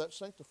sure we're that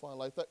sanctified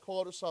life, that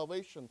call to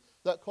salvation,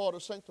 that call to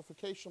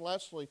sanctification.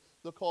 Lastly,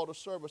 the call to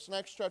service. In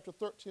Acts chapter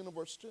 13 and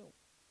verse 2.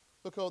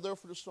 Look over there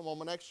for just a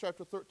moment. Acts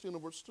chapter 13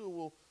 and verse 2.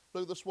 We'll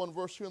look at this one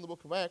verse here in the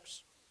book of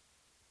Acts.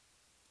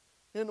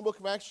 In the book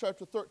of Acts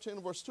chapter 13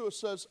 and verse 2, it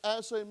says,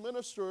 "As they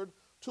ministered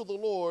to the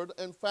Lord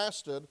and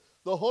fasted,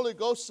 the Holy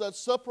Ghost said,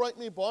 'Separate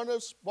me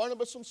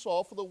Barnabas and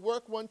Saul for the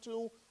work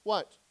unto"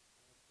 what?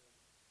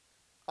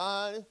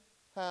 "I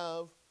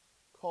have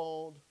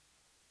called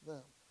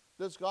them."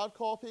 Does God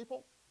call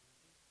people?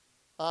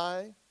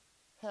 I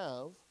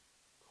have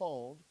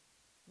called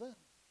them.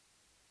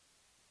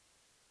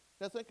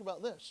 Now think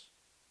about this.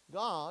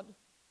 God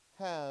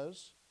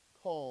has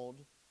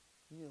called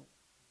you.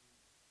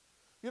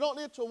 You don't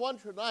need to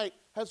wonder tonight,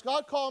 has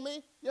God called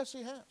me? Yes,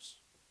 He has.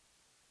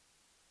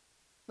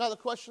 Now the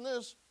question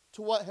is,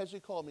 to what has He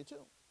called me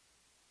to?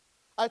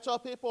 I tell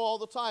people all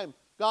the time,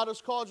 God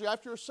has called you,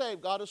 after you're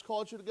saved, God has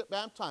called you to get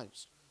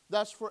baptized.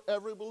 That's for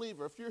every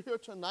believer. If you're here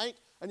tonight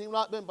and you've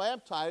not been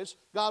baptized,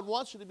 God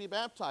wants you to be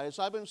baptized.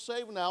 I've been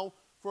saved now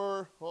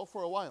for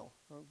a while,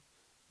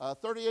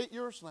 38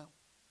 years now.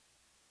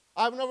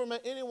 I've never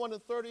met anyone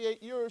in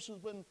 38 years who's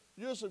been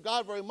used of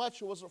God very much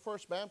who wasn't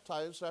first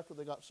baptized after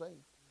they got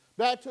saved.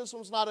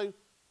 Baptism is not a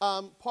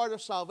part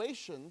of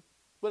salvation,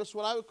 but it's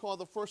what I would call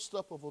the first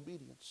step of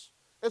obedience.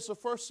 It's the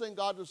first thing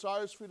God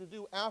desires for you to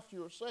do after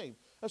you're saved.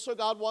 And so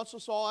God wants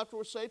us all, after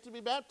we're saved, to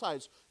be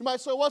baptized. You might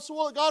say, "What's the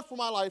will of God for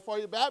my life? Are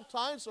you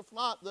baptized?" If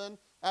not, then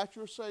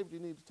after you're saved, you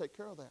need to take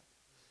care of that.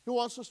 He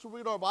wants us to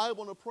read our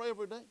Bible and to pray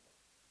every day.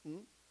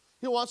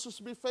 He wants us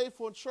to be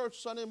faithful in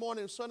church Sunday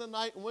morning, Sunday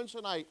night, and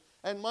Wednesday night,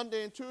 and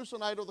Monday and Tuesday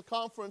night of the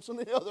conference, and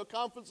the other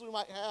conference we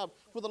might have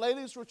for the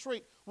ladies'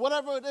 retreat.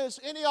 Whatever it is,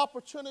 any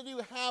opportunity you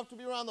have to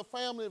be around the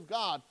family of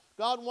God,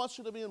 God wants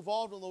you to be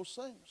involved in those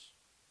things.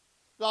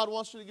 God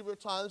wants you to give your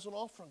tithes and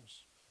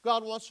offerings.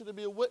 God wants you to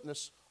be a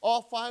witness.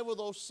 All five of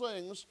those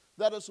things,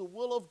 that is the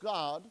will of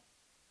God.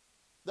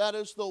 That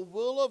is the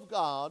will of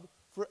God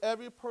for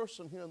every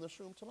person here in this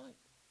room tonight.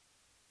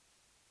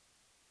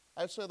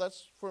 I'd say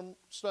that's from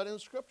studying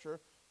Scripture.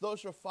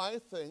 Those are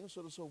five things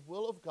that is the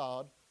will of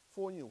God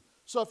for you.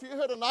 So if you're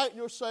here tonight and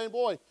you're saying,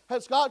 "Boy,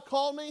 has God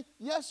called me?"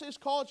 Yes, He's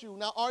called you.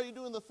 Now, are you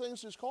doing the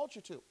things He's called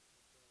you to?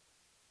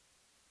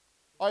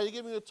 Are you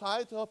giving your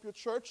tithe to help your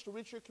church to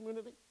reach your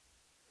community?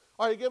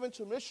 Are you giving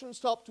to missions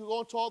to help to go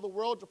into all the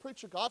world to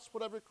preach the gospel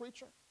to every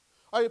creature?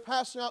 Are you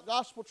passing out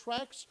gospel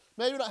tracts?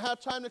 Maybe you don't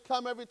have time to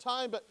come every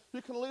time, but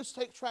you can at least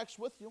take tracts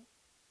with you.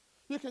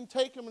 You can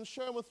take them and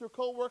share them with your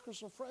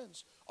co-workers and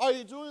friends. Are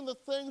you doing the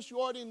things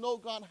you already know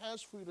God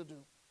has for you to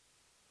do?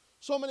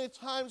 So many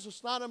times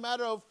it's not a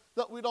matter of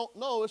that we don't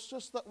know, it's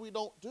just that we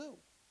don't do.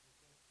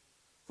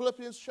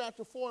 Philippians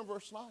chapter 4 and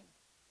verse 9.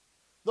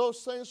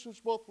 Those things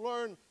which both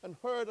learned and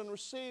heard and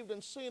received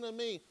and seen in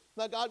me.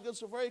 Now God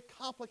gives a very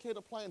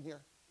complicated plan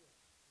here.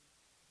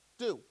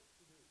 Do.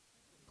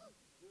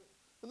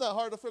 Isn't that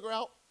hard to figure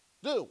out?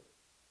 Do.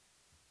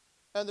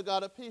 And the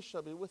God of peace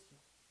shall be with you.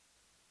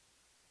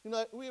 You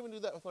know, we even do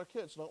that with our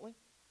kids, don't we?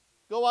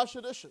 Go wash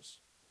the dishes.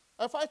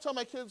 If I tell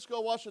my kids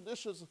go wash the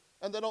dishes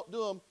and they don't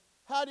do them,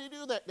 how do you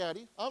do that,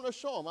 Daddy? I'm going to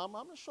show them. I'm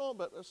going to show them,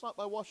 but it's not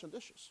by washing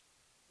dishes.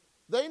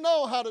 They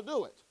know how to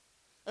do it.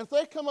 And if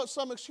they come up with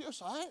some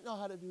excuse, I don't know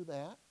how to do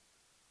that,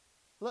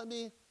 let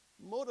me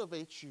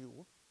motivate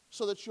you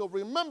so that you'll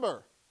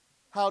remember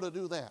how to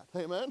do that.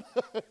 Amen?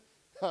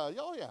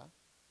 Oh, yeah.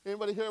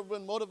 Anybody here ever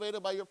been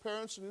motivated by your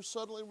parents and you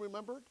suddenly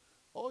remembered?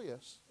 Oh,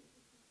 yes.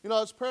 You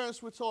know, as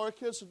parents, we tell our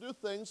kids to do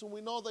things, and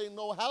we know they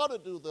know how to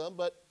do them,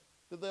 but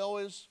did they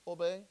always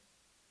obey?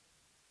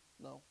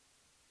 No.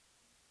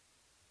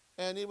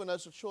 And even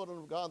as the children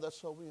of God,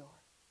 that's how we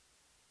are.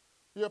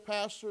 Your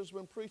pastor has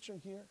been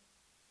preaching here.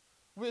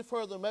 We've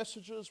heard the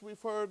messages.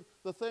 We've heard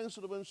the things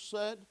that have been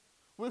said.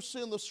 We've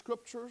seen the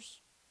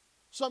scriptures.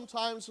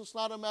 Sometimes it's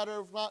not a matter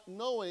of not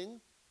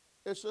knowing.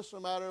 It's just a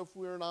matter of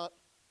we're not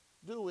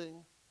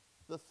doing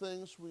the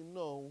things we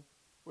know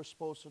we're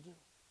supposed to do.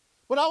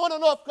 But I want to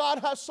know if God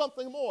has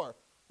something more.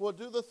 Well,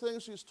 do the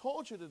things he's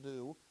told you to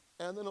do,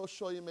 and then he'll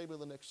show you maybe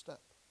the next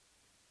step.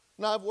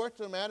 Now, I've worked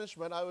in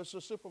management. I was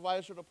a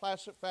supervisor at a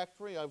plastic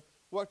factory. I've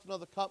worked in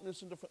other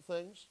companies and different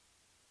things.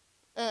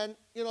 And,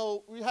 you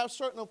know, we have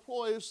certain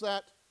employees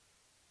that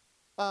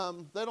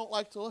they don't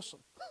like to listen.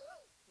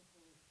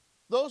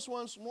 Those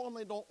ones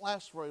normally don't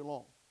last very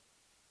long.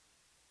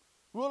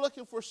 We're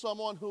looking for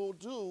someone who will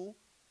do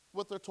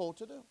what they're told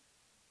to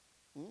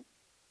do.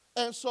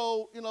 And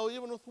so, you know,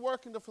 even with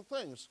work and different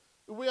things,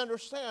 we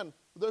understand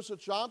there's a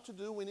job to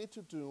do. We need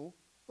to do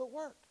the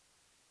work.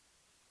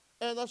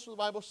 And that's what the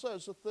Bible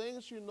says. The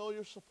things you know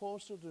you're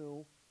supposed to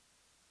do,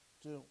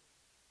 do.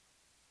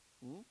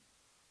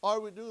 Are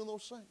we doing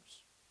those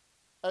things?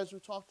 As we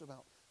talked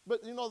about.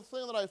 But, you know, the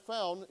thing that I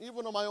found,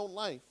 even in my own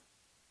life,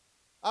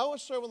 I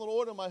was serving the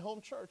Lord in my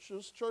home church. It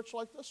was a church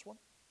like this one,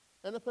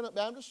 Independent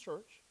Baptist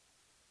Church.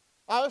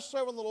 I was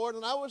serving the Lord,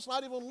 and I was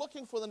not even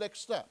looking for the next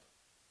step.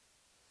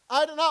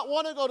 I did not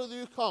want to go to the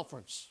youth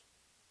conference.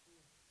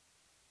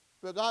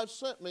 But God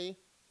sent me,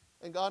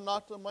 and God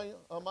knocked on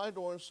my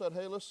door and said,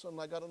 hey, listen,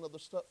 I got another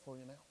step for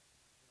you now.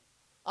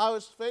 I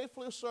was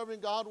faithfully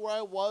serving God where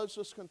I was,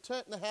 just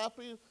content and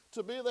happy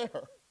to be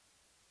there.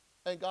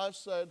 And God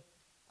said,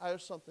 I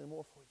have something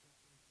more for you.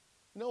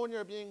 You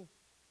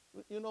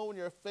know when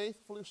you're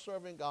faithfully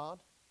serving God,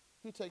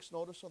 he takes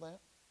notice of that.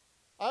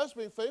 I was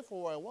being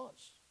faithful where I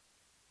was.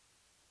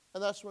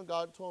 And that's when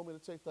God told me to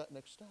take that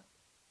next step.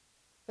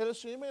 And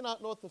listen, you may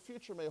not know what the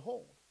future may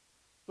hold,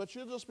 but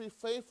you just be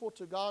faithful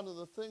to God and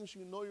the things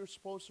you know you're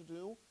supposed to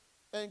do,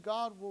 and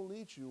God will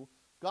lead you.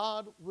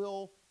 God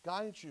will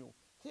guide you.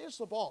 He's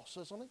the boss,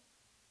 isn't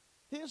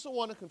he? He's the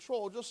one in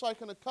control, just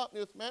like in a company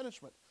with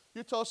management.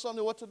 You tell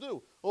somebody what to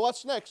do. Well,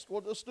 what's next?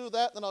 We'll just do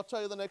that, then I'll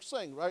tell you the next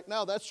thing. Right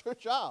now, that's your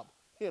job,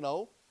 you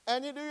know,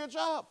 and you do your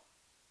job.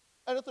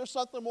 And if there's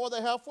something more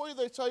they have for you,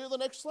 they tell you the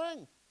next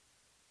thing.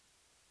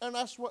 And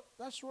that's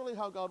really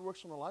how God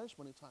works in our lives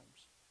many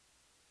times.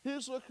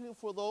 He's looking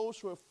for those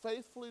who are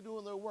faithfully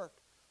doing their work.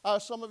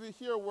 Some of you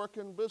here work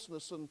in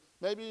business, and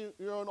maybe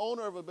you're an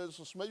owner of a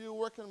business. Maybe you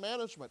work in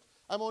management.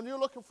 And when you're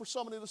looking for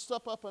somebody to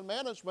step up in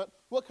management,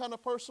 what kind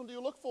of person do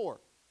you look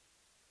for?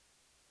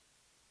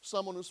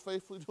 Someone who's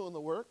faithfully doing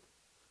the work.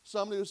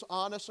 Somebody who's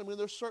honest. I mean,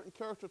 there's certain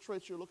character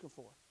traits you're looking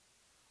for.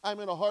 I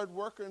mean, a hard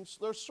worker, and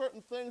there's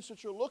certain things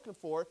that you're looking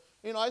for.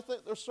 You know, I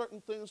think there's certain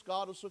things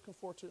God is looking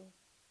for too.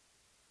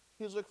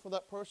 He's looking for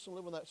that person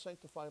living that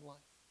sanctified life.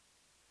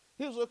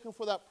 He's looking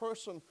for that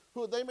person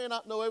who they may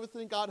not know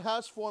everything God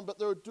has for them, but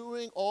they're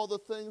doing all the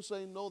things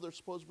they know they're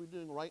supposed to be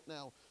doing right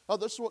now. Oh,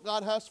 this is what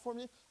God has for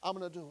me. I'm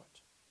going to do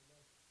it.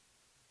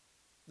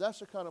 That's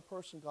the kind of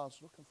person God's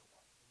looking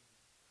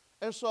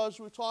for. And so as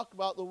we talk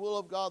about the will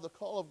of God, the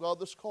call of God,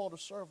 this call to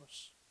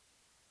service.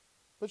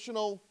 But you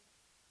know,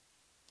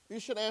 you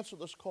should answer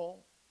this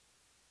call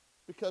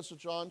because of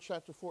John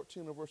chapter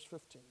 14 and verse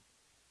 15.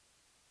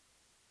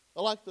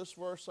 I like this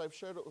verse. I've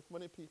shared it with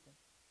many people.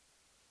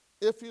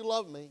 If you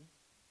love me,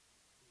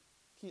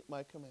 keep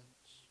my commandments.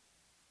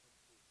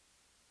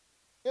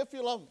 If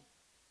you love me,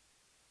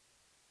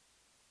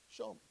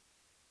 show me.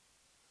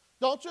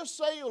 Don't just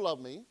say you love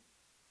me.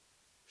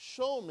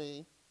 Show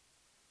me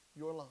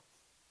your love.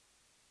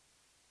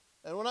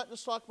 And we're not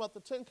just talking about the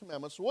 10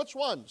 commandments. Which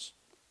ones?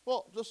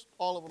 Well, just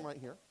all of them right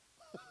here.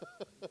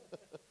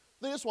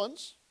 These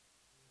ones.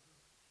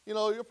 You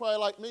know, you're probably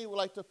like me. We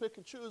like to pick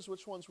and choose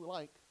which ones we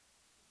like.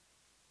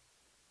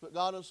 But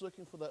God is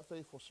looking for that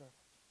faithful servant.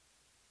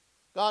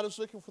 God is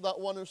looking for that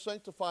one who's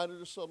sanctified and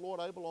just said, Lord,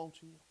 I belong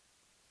to you.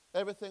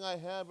 Everything I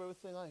have,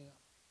 everything I am.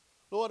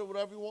 Lord,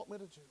 whatever you want me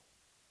to do.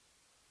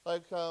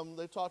 Like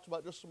they talked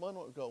about just a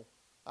moment ago.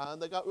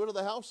 And they got rid of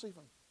the house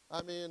even.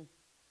 I mean,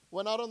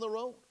 went out on the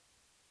road.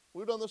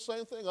 We've done the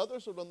same thing.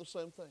 Others have done the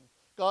same thing.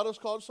 God has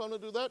called some to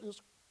do that.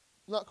 He's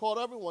not called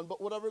everyone,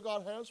 but whatever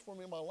God has for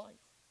me in my life.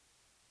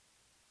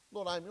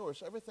 Lord, I'm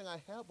yours. Everything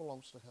I have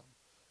belongs to him.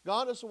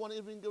 God is the one who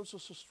even gives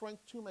us the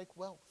strength to make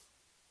wealth.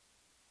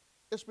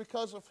 It's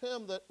because of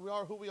him that we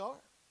are who we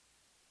are.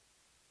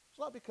 It's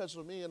not because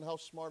of me and how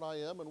smart I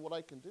am and what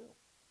I can do.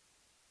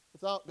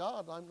 Without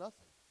God, I'm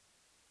nothing.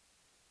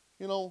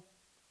 You know,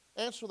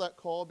 answer that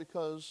call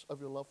because of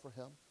your love for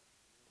him.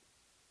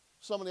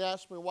 Somebody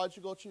asked me, why'd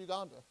you go to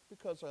Uganda?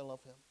 Because I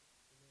love him.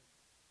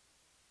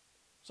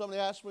 Somebody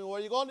asked me, well, are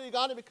you going to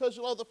Uganda because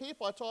you love the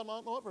people? I told them I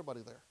don't know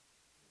everybody there.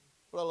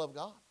 But I love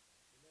God.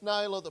 Now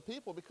I love the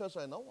people because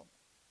I know them.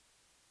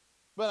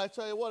 But I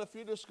tell you what, if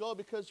you just go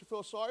because you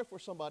feel sorry for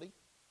somebody,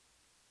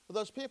 but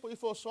those people you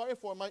feel sorry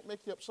for might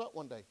make you upset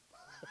one day.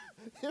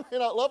 You may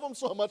not love them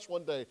so much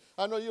one day.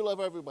 I know you love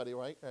everybody,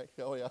 right?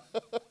 Oh, yeah.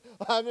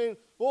 I mean,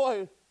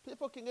 boy,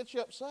 people can get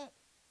you upset.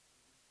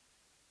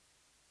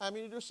 I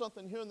mean, you do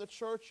something here in the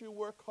church, you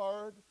work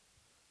hard.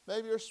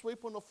 Maybe you're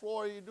sweeping the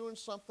floor, you're doing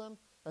something,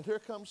 and here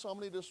comes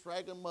somebody just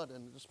dragging mud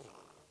in. Just,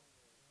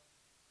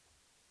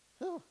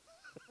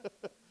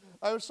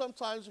 I mean,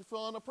 sometimes you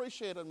feel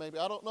unappreciated, maybe.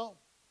 I don't know.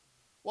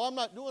 Well, I'm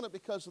not doing it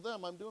because of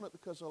them. I'm doing it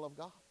because I love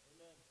God.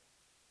 Amen.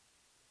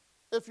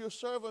 If you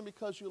serve him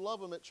because you love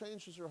him, it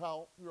changes your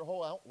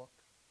whole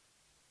outlook.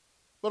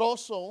 But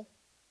also,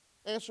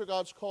 answer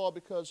God's call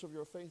because of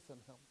your faith in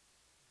him.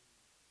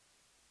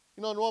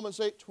 You know, in Romans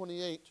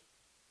 8:28,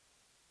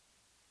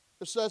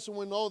 it says, and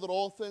we know that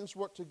all things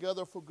work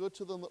together for good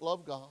to them that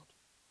love God,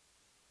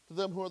 to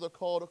them who are the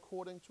called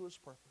according to his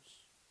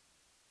purpose.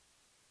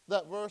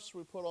 That verse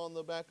we put on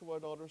the back of our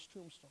daughter's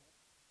tombstone.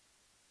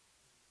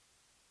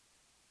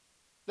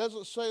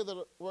 Doesn't say that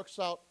it works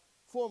out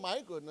for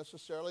my good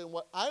necessarily and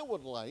what I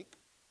would like,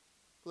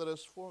 but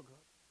it's for good.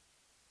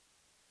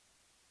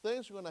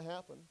 Things are going to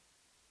happen.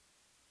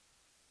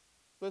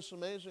 But it's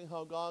amazing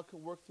how God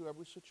can work through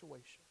every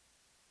situation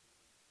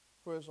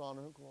for his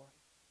honor and glory.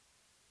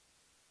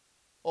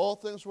 All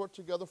things work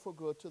together for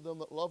good to them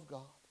that love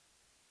God,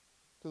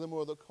 to them who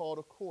are called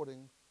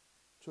according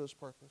to his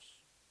purpose.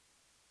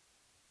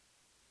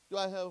 Do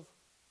I have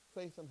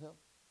faith in him?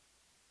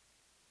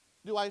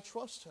 Do I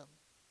trust him?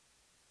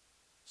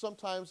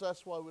 Sometimes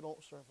that's why we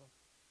don't serve him.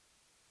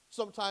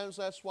 Sometimes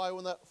that's why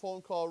when that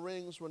phone call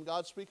rings, when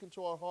God's speaking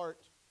to our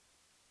heart,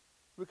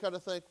 we kind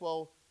of think,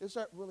 well, is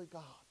that really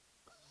God?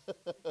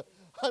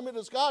 I mean,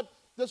 does God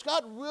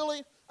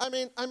really, I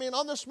mean,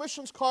 on this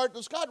missions card,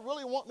 does God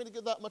really want me to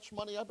give that much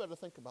money? I better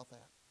think about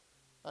that.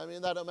 I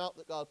mean, that amount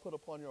that God put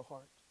upon your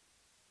heart.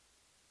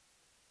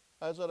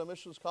 I was at a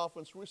missions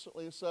conference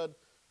recently. He said,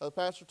 the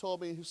pastor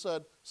told me, he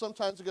said,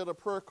 sometimes you get a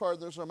prayer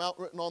card, there's an amount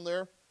written on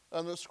there,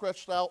 and it's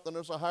scratched out, then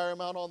there's a higher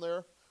amount on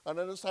there, and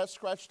then it's that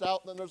scratched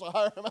out, then there's a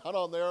higher amount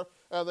on there,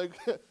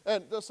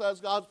 and just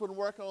as God's been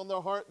working on their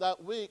heart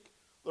that week,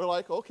 they're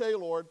like, okay,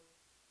 Lord,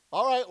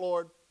 all right,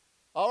 Lord,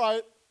 all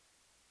right,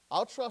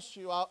 I'll trust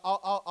you,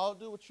 I'll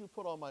do what you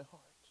put on my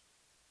heart.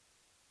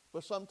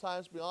 But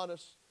sometimes, be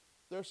honest,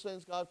 there's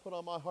things God put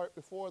on my heart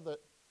before that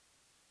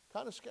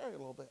kind of scare you a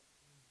little bit.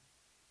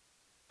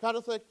 Kind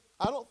of think,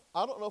 I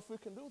don't know if we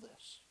can do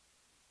this.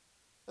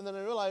 And then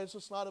I realize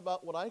it's not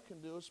about what I can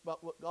do, it's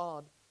about what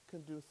God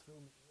can do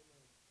through me.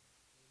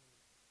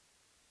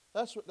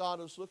 That's what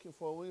God is looking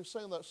for. When you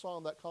sing that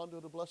song, that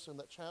conduit of blessing,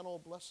 that channel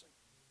of blessing,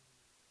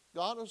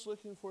 God is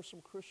looking for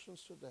some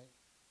Christians today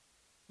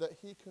that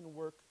he can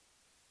work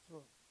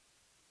through.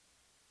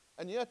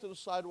 And you have to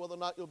decide whether or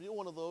not you'll be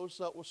one of those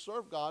that will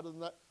serve God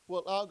and that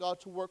will allow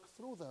God to work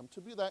through them,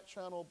 to be that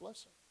channel of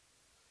blessing.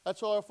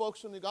 That's all our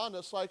folks in Uganda.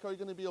 It's like, are you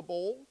going to be a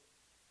bowl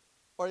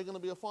or are you going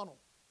to be a funnel?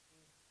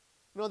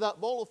 You know, that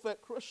bowl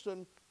effect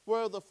Christian,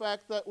 where the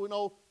fact that we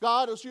know,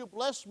 God, as you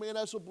bless me and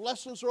as the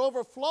blessings are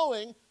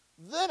overflowing,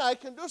 then I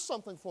can do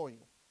something for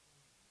you.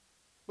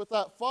 But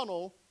that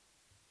funnel,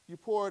 you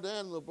pour it in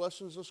and the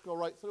blessings just go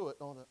right through it,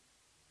 don't it?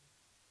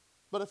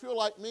 But if you're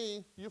like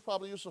me, you've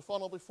probably used a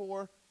funnel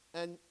before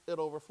and it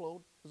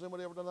overflowed. Has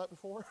anybody ever done that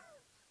before?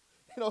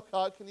 You know,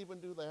 God can even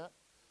do that.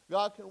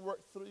 God can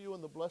work through you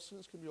and the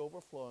blessings can be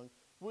overflowing.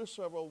 We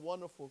serve a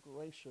wonderful,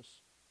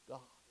 gracious God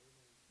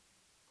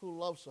who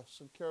loves us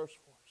and cares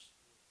for us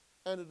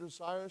and who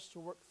desires to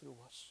work through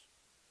us.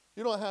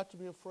 You don't have to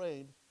be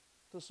afraid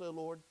to say,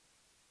 Lord,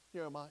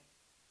 here am I.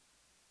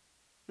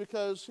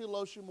 Because he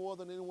loves you more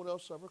than anyone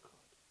else ever could.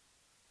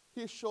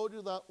 He showed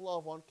you that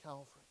love on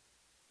Calvary.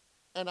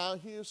 And now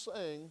he is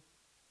saying,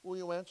 will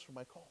you answer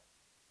my call?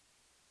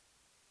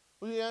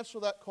 Will you answer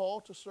that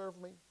call to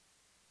serve me?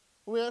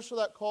 Will you answer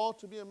that call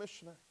to be a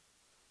missionary?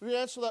 Will you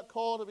answer that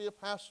call to be a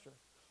pastor?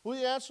 Will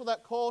you answer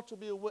that call to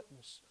be a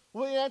witness?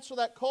 Will you answer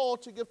that call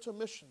to give to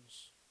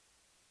missions?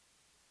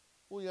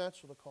 Will you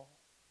answer the call?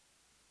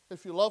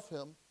 If you love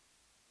him,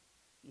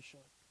 you should.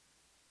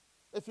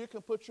 If you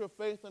can put your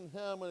faith in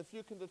him and if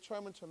you can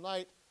determine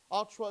tonight,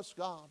 I'll trust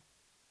God.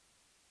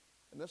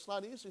 And it's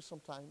not easy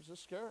sometimes.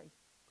 It's scary.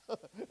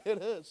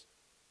 It is.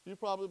 You've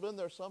probably been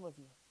there, some of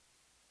you.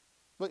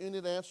 But you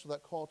need to answer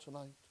that call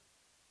tonight.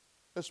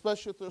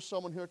 Especially if there's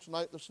someone here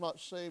tonight that's not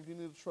saved, you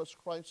need to trust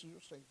Christ as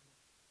your Savior.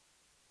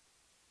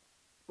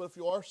 But if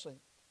you are saved,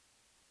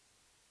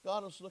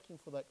 God is looking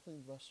for that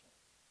clean vessel.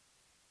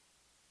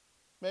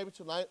 Maybe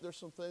tonight there's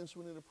some things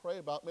we need to pray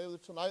about. Maybe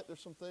tonight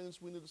there's some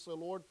things we need to say,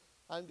 Lord,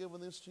 I'm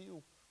giving this to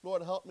you.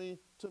 Lord, help me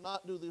to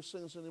not do these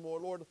things anymore.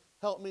 Lord,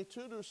 help me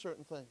to do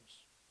certain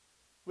things.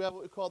 We have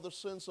what we call the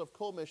sins of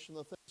commission,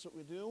 the things that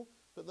we do,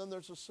 but then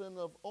there's a sin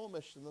of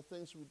omission, the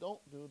things we don't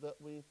do that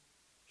we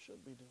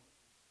should be doing.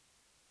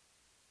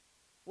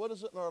 What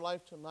is it in our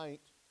life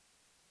tonight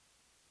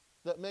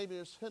that maybe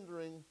is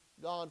hindering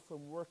God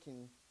from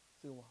working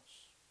through us?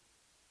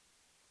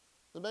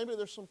 Then maybe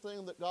there's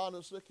something that God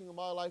is looking in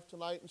my life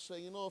tonight and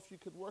saying, you know, if you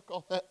could work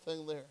on that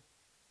thing there,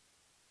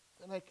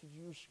 then I could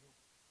use you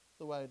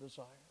the way I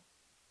desire.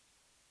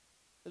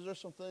 Is there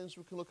some things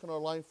we can look in our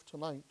life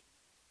tonight?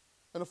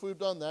 And if we've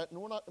done that, and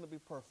we're not going to be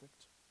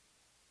perfect,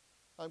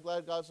 I'm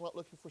glad God's not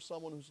looking for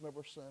someone who's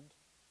never sinned.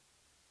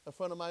 A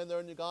friend of mine there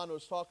in Uganda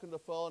was talking to a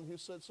fellow, and he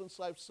said, since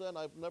I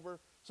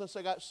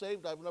got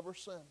saved, I've never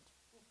sinned.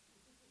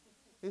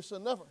 He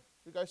said, never.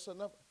 The guy said,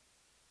 never.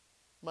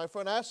 My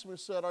friend asked him, he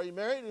said, are you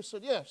married? He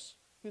said, yes.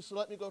 He said,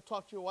 let me go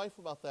talk to your wife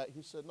about that.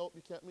 He said, nope,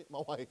 you can't meet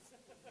my wife.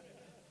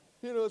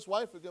 He knew his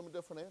wife would give him a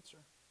different answer.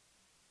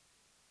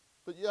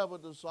 But you have a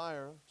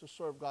desire to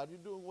serve God. You're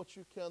doing what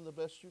you can the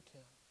best you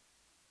can.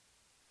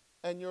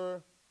 And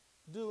you're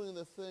doing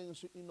the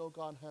things that you know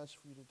God has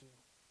for you to do.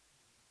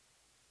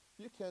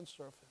 You can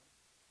serve Him.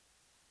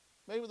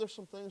 Maybe there's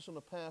some things in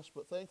the past,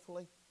 but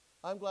thankfully,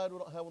 I'm glad we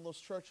don't have one of those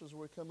churches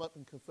where we come up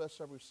and confess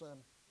every sin.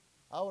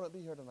 I wouldn't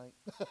be here tonight.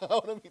 I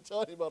wouldn't be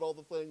telling you about all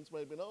the things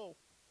maybe. No.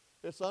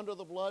 It's under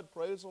the blood.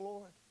 Praise the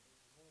Lord.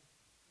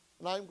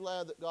 And I'm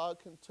glad that God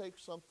can take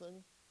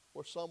something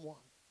or someone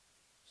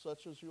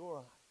such as you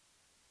or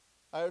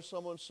I. I heard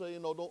someone say,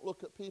 don't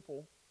look at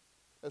people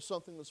as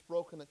something that's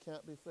broken that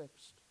can't be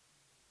fixed.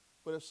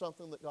 But it's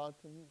something that God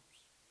can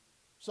use.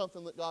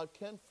 Something that God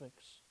can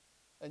fix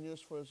and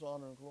use for His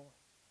honor and glory.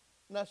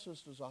 And that's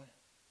His desire,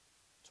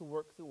 to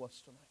work through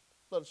us tonight.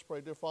 Let us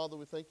pray. Dear Father,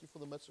 we thank You for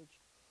the message.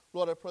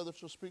 Lord, I pray that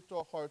You'll speak to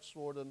our hearts,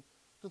 Lord, and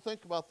to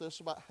think about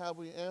this, about how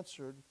we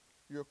answered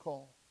Your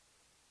call.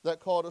 That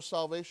call to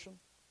salvation,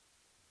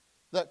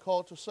 that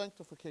call to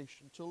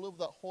sanctification, to live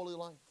that holy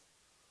life.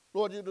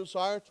 Lord, You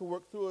desire to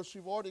work through us.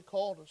 You've already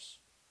called us.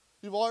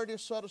 You've already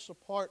set us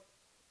apart.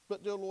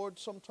 But, dear Lord,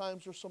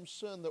 sometimes there's some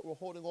sin that we're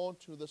holding on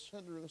to that's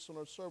hindering us in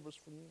our service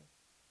from You.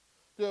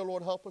 Dear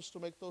Lord, help us to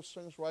make those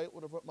things right,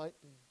 whatever it might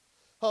be.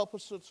 Help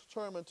us to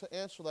determine to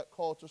answer that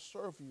call to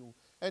serve You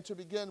and to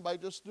begin by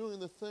just doing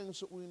the things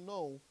that we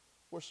know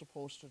we're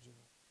supposed to do.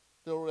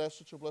 Dear Lord, I ask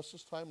that You bless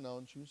this time now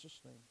in Jesus'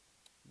 name.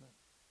 Amen.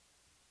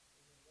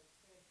 Let's stand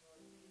to our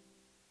feet.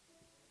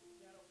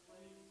 Shadow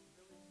plays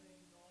really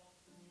sings all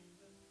to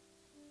Jesus.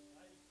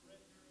 Mighty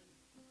treasure.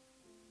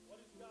 And what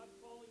is God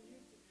calling you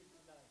to do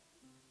tonight?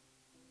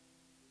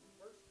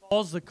 First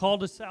call is the call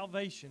to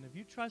salvation. Have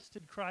you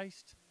trusted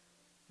Christ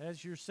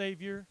as your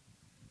Savior?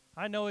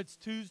 I know it's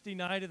Tuesday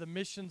night of the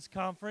missions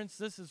conference.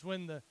 This is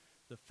when the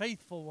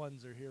faithful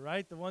ones are here,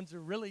 right? The ones who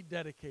are really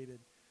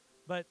dedicated.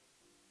 But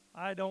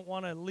I don't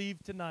want to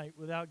leave tonight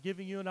without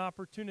giving you an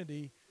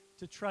opportunity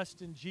to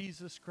trust in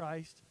Jesus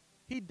Christ.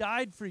 He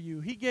died for you.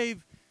 He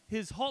gave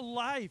His whole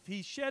life.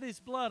 He shed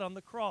His blood on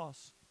the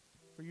cross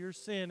for your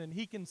sin, and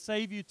He can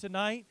save you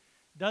tonight.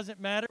 Doesn't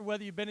matter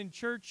whether you've been in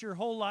church your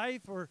whole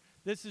life or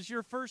this is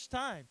your first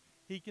time.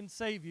 He can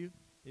save you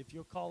if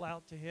you'll call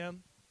out to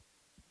Him.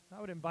 I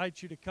would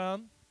invite you to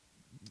come.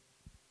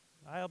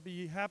 I'll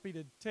be happy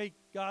to take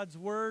God's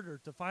word or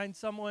to find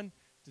someone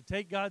to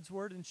take God's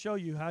word and show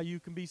you how you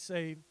can be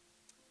saved.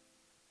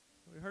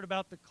 We heard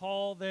about the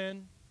call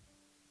then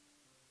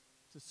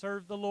to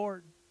serve the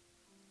Lord.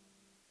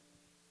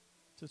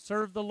 To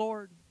serve the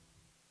Lord.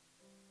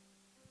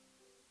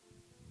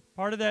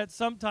 Part of that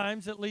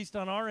sometimes, at least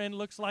on our end,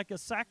 looks like a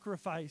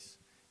sacrifice.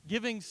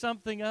 Giving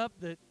something up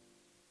that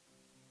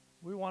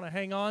we want to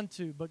hang on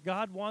to, but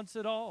God wants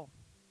it all.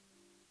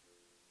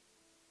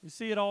 You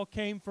see, it all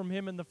came from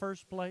Him in the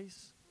first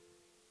place.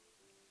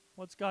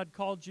 What's God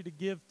called you to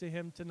give to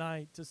Him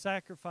tonight, to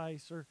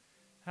sacrifice, or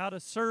how to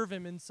serve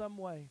Him in some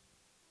way?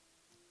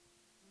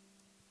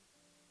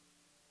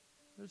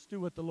 Just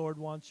do what the Lord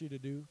wants you to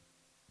do.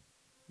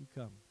 You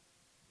come.